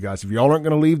home to you guys. If y'all aren't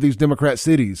going to leave these Democrat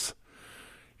cities,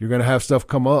 you're going to have stuff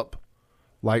come up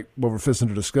like what we're fixing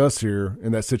to discuss here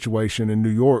in that situation in New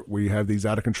York, where you have these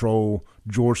out-of-control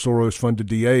George Soros-funded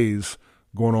DAs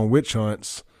going on witch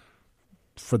hunts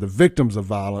for the victims of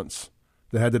violence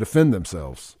that had to defend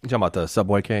themselves. You talking about the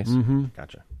subway case? Mm-hmm.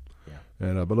 Gotcha. Yeah.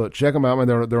 And but look, check them out, man.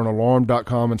 They're an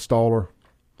alarm.com installer.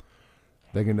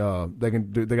 They got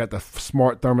the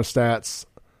smart thermostats,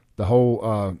 the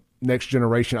whole next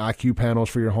generation IQ panels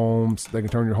for your homes. They can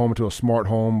turn your home into a smart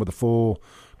home with a full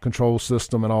control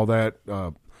system and all that.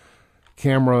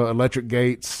 Camera, electric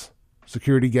gates,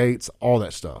 security gates, all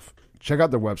that stuff. Check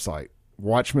out their website,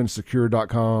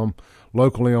 WatchmanSecure.com,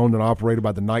 locally owned and operated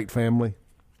by the Knight family.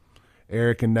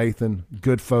 Eric and Nathan,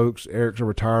 good folks. Eric's a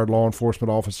retired law enforcement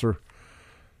officer,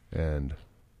 and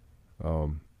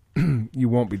you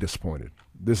won't be disappointed.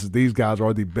 These guys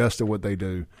are the best at what they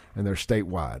do, and they're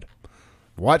statewide.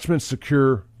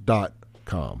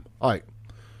 WatchmanSecure.com. All right.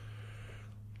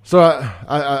 So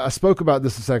I spoke about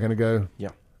this a second ago. Yeah.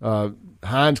 Not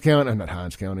Hines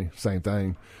County, same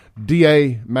thing.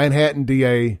 Manhattan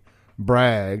DA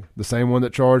Bragg, the same one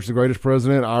that charged the greatest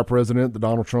president, our president, the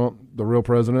Donald Trump, the real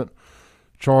president,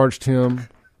 charged him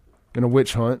in a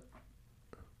witch hunt,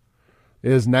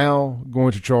 is now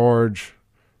going to charge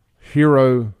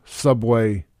hero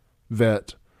subway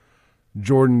vet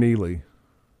Daniel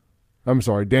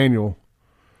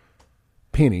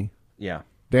Penny. Yeah.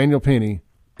 Daniel Penny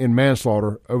in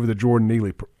manslaughter over the Jordan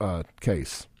Neely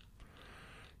case.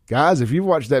 Guys, if you've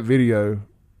watched that video,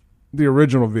 the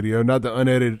original video, not the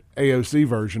unedited AOC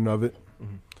version of it,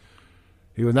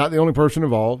 he was not the only person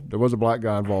involved. There was a black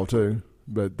guy involved too,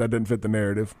 but that didn't fit the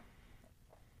narrative.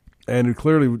 And it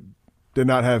clearly did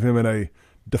not have him in a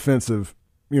defensive,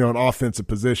 an offensive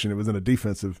position. It was in a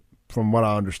defensive, from what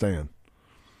I understand.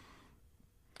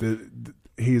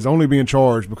 He's only being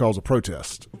charged because of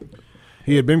protest.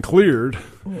 He had been cleared.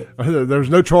 There's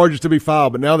no charges to be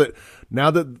filed, but now that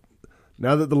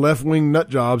the left wing nut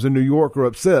jobs in New York are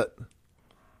upset,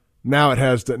 now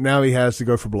he has to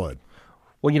go for blood.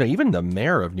 Well, even the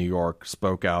mayor of New York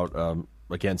spoke out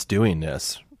against doing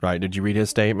this. Right? Did you read his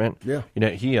statement? Yeah.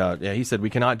 He said we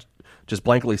cannot just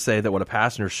blankly say that what a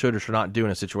passenger should or should not do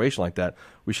in a situation like that.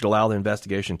 We should allow the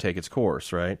investigation to take its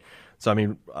course. Right.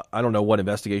 So, I don't know what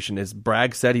investigation is.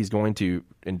 Bragg said he's going to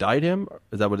indict him.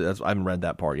 Is that what it is? I haven't read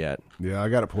that part yet. Yeah, I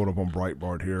got it pulled up on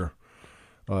Breitbart here.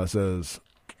 It says,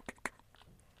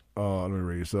 let me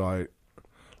read. So,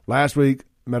 last week,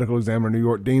 medical examiner in New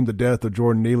York deemed the death of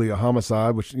Jordan Neely a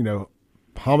homicide, which,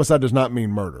 homicide does not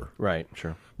mean murder. Right,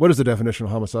 sure. What is the definition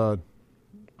of homicide?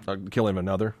 Killing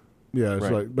another. Yeah, it's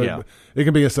right. But it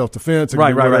can be a self-defense.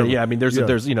 Right. Yeah, there's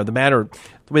the manner,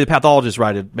 the way the pathologists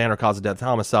write it, manner, cause of death,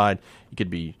 homicide. It could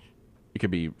be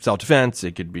self-defense.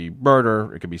 It could be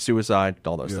murder. It could be suicide.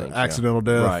 All those things. Accidental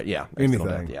death. Right. Yeah. Anything.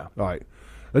 Death, yeah. All right.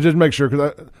 Let's just make sure,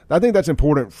 because I think that's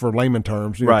important for layman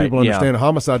terms. Right, People understand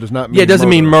homicide does not mean it doesn't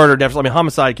murder. mean murder. Definitely, I mean,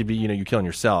 homicide could be you killing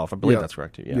yourself. I believe that's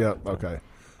correct too. Yeah. Okay.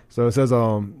 So it says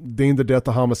deemed the death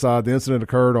a homicide. The incident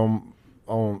occurred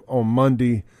on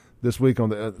Monday this week. All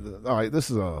right, this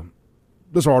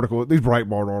article. These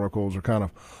Breitbart articles are kind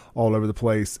of all over the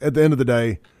place. At the end of the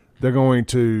day, they're going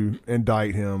to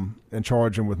indict him and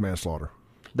charge him with manslaughter.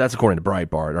 That's according to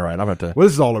Breitbart. All right, I'm going to. Well,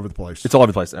 this is all over the place. It's all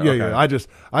over the place. Oh, yeah, okay. yeah.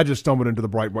 I just stumbled into the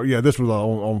Breitbart. Yeah, this was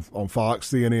on Fox,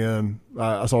 CNN.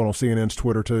 I saw it on CNN's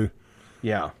Twitter too.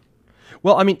 Yeah.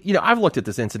 Well, I mean, I've looked at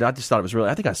this incident. I just thought it was really.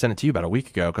 I think I sent it to you about a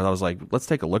week ago because I was like, let's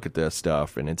take a look at this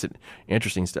stuff, and it's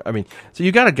interesting stuff. I mean, so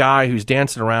you got a guy who's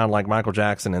dancing around like Michael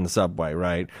Jackson in the subway,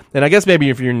 right? And I guess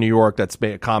maybe if you're in New York, that's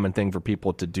a common thing for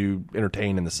people to do,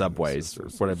 entertain in the subways,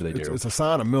 whatever they do. It's a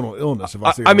sign of mental illness. If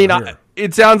I see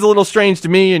it sounds a little strange to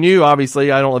me and you.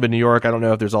 Obviously, I don't live in New York. I don't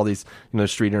know if there's all these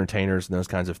street entertainers and those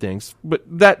kinds of things. But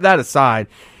that aside,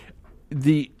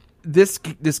 this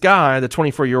guy, the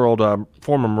 24-year-old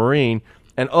former Marine,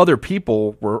 and other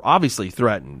people were obviously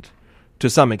threatened to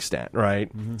some extent,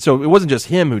 right? Mm-hmm. So it wasn't just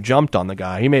him who jumped on the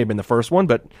guy. He may have been the first one,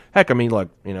 but heck, I mean, look,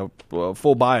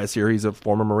 full bias here. He's a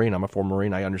former Marine. I'm a former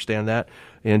Marine. I understand that.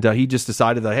 And he just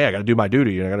decided that, hey, I got to do my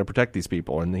duty and I got to protect these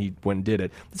people. And he went and did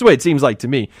it. That's the way it seems like to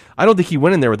me. I don't think he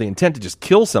went in there with the intent to just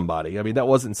kill somebody. I mean, that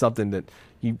wasn't something that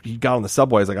he got on the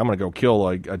subway. He's like, I'm going to go kill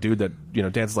a dude that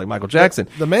dances like Michael Jackson.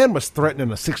 The man was threatening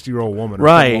a 60-year-old woman,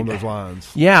 right? Along those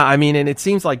lines. Yeah, I mean, and it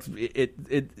seems like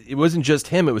it wasn't just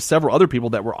him. It was several other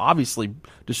people that were obviously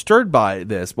disturbed by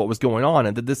what was going on,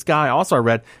 and that this guy also I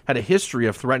read had a history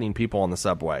of threatening people on the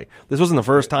subway. This wasn't the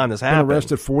first time this happened. Been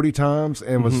arrested 40 times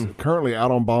and was currently out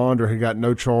on bond, or he got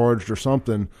no charged or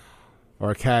something,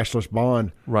 or a cashless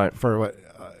bond, right? For what?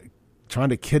 Trying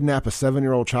to kidnap a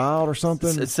 7-year-old child or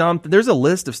something? There's a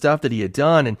list of stuff that he had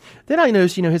done, and then I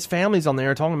noticed, his family's on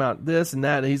there talking about this and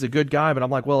that. And he's a good guy, but I'm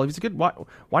like, well, if he's a good, why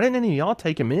didn't any of y'all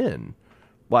take him in?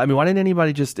 Well, I mean, why didn't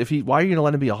anybody why are you going to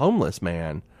let him be a homeless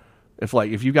man?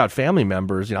 If you got family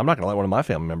members, I'm not going to let one of my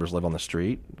family members live on the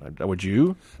street. Would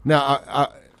you? Now, I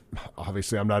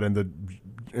obviously I'm not in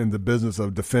the business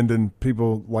of defending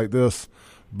people like this,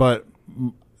 but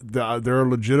there are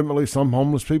legitimately some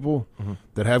homeless people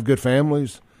that have good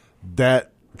families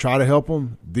that try to help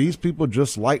them. These people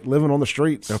just like living on the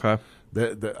streets. Okay.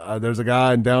 There's a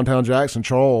guy in downtown Jackson,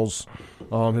 Charles.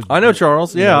 I know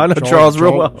Charles. Yeah, I know Charles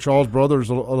real well. Charles' brother's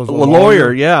a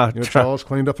lawyer. Yeah. Charles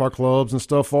cleaned up our clubs and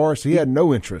stuff for us. He had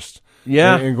no interest.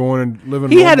 Yeah, and going and living.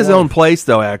 He had his own place,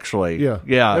 though. Actually,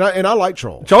 yeah. And I like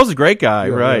Charles. Charles is a great guy,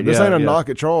 right? This ain't a knock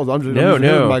at Charles. I'm just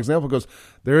using my example because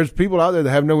there's people out there that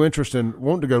have no interest in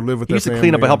wanting to go live with their family. He used to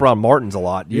clean up and help around Martin's a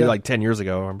lot. Like 10 years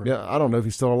ago. I remember. Yeah, I don't know if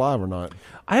he's still alive or not.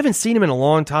 I haven't seen him in a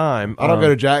long time. I don't go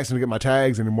to Jackson to get my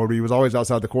tags anymore, but he was always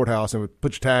outside the courthouse and would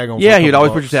put your tag on. Yeah, he'd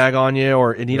always put your tag on you,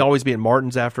 and he'd always be at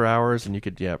Martin's after hours, and you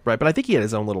could, right. But I think he had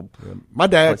his own little. Yeah. My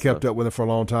dad kept up with him for a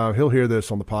long time. He'll hear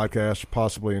this on the podcast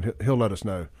possibly, and he'll let us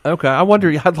know. Okay, I wonder.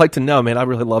 I'd like to know, man. I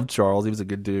really loved Charles. He was a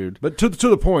good dude. But to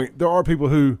the point, there are people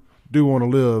who do want to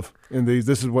live in these.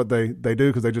 This is what they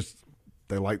do because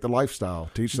they like the lifestyle.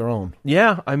 Teach their own.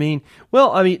 Yeah,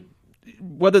 maybe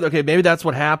that's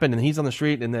what happened, and he's on the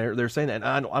street, and they're saying that.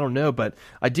 And I don't know, but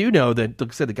I do know that, like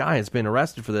I said, the guy has been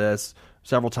arrested for this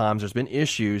several times. There's been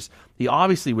issues. He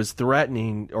obviously was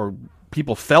threatening, or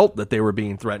people felt that they were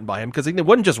being threatened by him, because it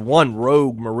wasn't just one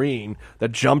rogue Marine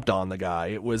that jumped on the guy.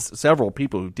 It was several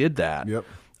people who did that. Yep.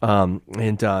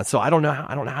 So I don't know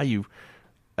how you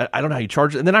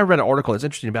charge it. And then I read an article that's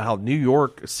interesting about how New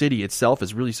York City itself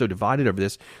is really so divided over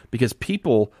this because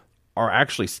people are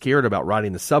actually scared about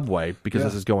riding the subway because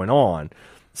this is going on.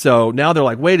 So now they're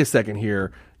like, wait a second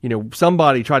here.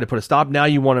 Somebody tried to put a stop. Now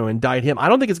you want to indict him. I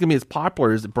don't think it's going to be as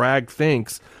popular as Bragg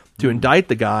thinks to indict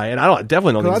the guy. And I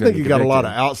definitely don't think he's going to be you got a lot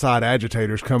of outside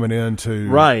agitators coming in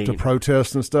to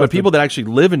protest and stuff. But people that actually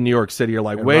live in New York City are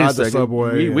like, wait a second,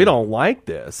 we don't like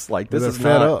this. Like, this is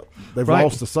fed up. They've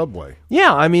lost the subway.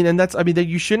 Yeah,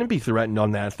 you shouldn't be threatened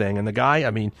on that thing. And the guy,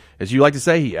 as you like to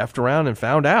say, he effed around and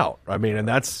found out. And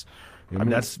that's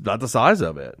not the size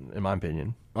of it, in my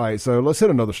opinion. All right, so let's hit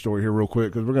another story here real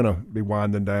quick because we're going to be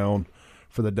winding down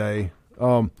for the day.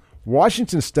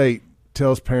 Washington State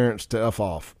tells parents to F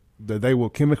off, that they will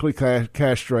chemically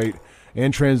castrate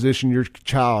and transition your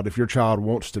child if your child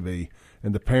wants to be,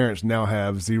 and the parents now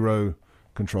have zero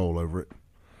control over it.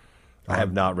 I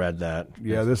have not read that.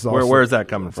 Yeah, this is also, where is that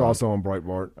coming from? It's also on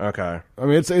Breitbart. Okay.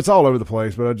 It's all over the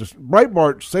place, but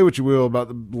Breitbart, say what you will about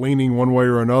the leaning one way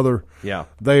or another. Yeah.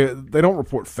 They don't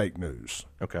report fake news.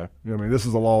 Okay. This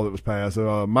is a law that was passed.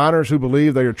 Minors who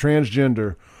believe they are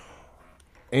transgender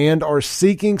and are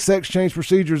seeking sex change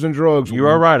procedures and drugs. You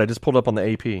are right. I just pulled up on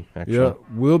the AP, actually. Yeah,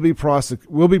 will be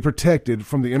protected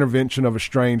from the intervention of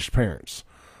estranged parents.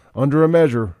 Under a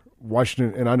measure,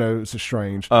 Washington, and I know it's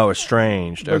estranged. Oh,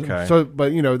 estranged. Okay.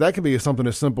 But that could be something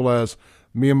as simple as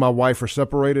me and my wife are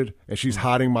separated, and she's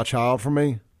hiding my child from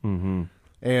me,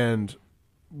 and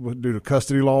due to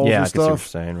custody laws and I can see what you're stuff.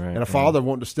 saying, right? And a father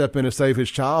wanting to step in and save his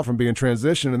child from being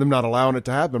transitioned, and them not allowing it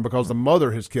to happen because the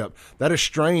mother has kept. That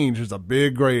estranged is a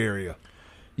big gray area.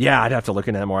 Yeah, I'd have to look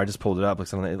into that more. I just pulled it up,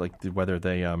 like whether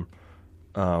they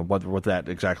what that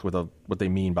exactly what they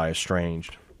mean by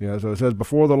estranged. Yeah, so it says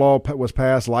before the law was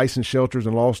passed, licensed shelters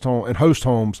and host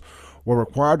homes were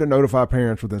required to notify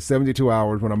parents within 72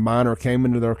 hours when a minor came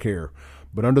into their care.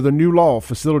 But under the new law,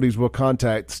 facilities will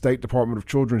contact the State Department of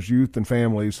Children's Youth and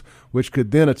Families, which could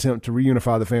then attempt to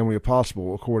reunify the family if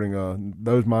possible. According,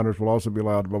 those minors will also be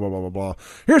allowed to blah, blah, blah, blah, blah.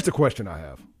 Here's the question I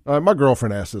have. My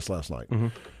girlfriend asked this last night.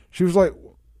 She was like,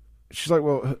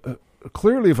 well,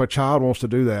 clearly if a child wants to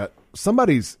do that,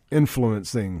 somebody's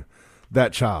influencing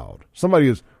that child. Somebody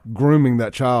is grooming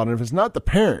that child. And if it's not the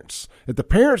parents, if the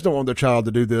parents don't want their child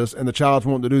to do this and the child's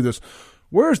wanting to do this,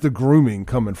 where's the grooming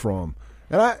coming from?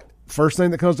 And first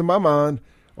thing that comes to my mind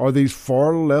are these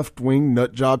far left-wing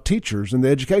nut job teachers in the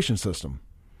education system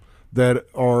that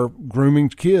are grooming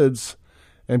kids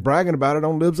and bragging about it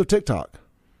on libs of TikTok.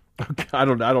 I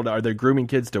don't know. Are they grooming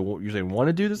kids to usually want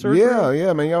to do this? Yeah.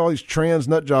 I mean, all these trans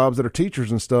nut jobs that are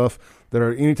teachers and stuff that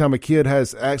are anytime a kid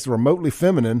acts remotely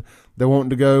feminine, they're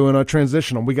wanting to go and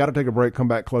transition them. We got to take a break, come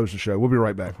back, close the show. We'll be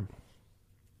right back.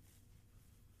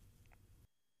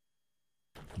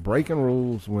 Breaking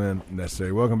rules when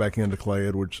necessary. Welcome back into Clay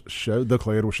Edwards Show, the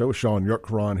Clay Edwards Show with Shaun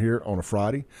YURTKURAN here on a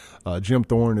Friday. Jim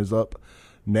Thorne is up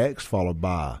next, followed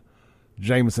by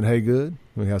Jameson Haygood.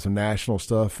 We have some national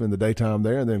stuff in the daytime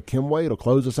there, and then Kim Wade will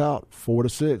close us out 4 to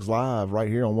 6 live right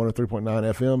here on 103.9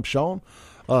 FM. Shaun,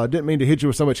 didn't mean to hit you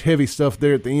with so much heavy stuff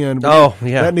there at the end. Oh,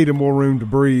 yeah. That needed more room to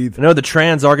breathe. I know the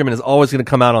trans argument is always going to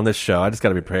come out on this show. I just got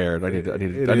to be prepared. I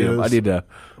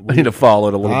need to follow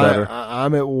it a little better.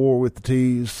 I'm at war with the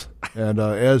T's, and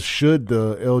as should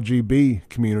the LGB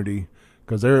community,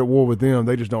 because they're at war with them.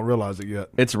 They just don't realize it yet.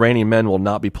 It's Raining Men will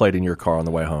not be played in your car on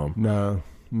the way home. No.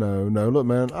 Look,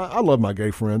 man, I love my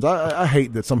gay friends. I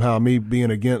hate that somehow me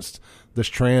being against this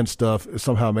trans stuff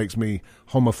somehow makes me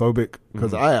homophobic,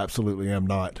 because I absolutely am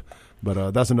not.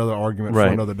 But that's another argument for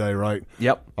another day, right?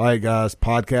 Yep. All right, guys,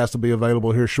 podcast will be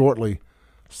available here shortly.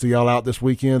 See y'all out this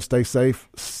weekend. Stay safe.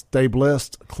 Stay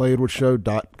blessed.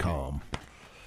 ClayEdwardsShow.com.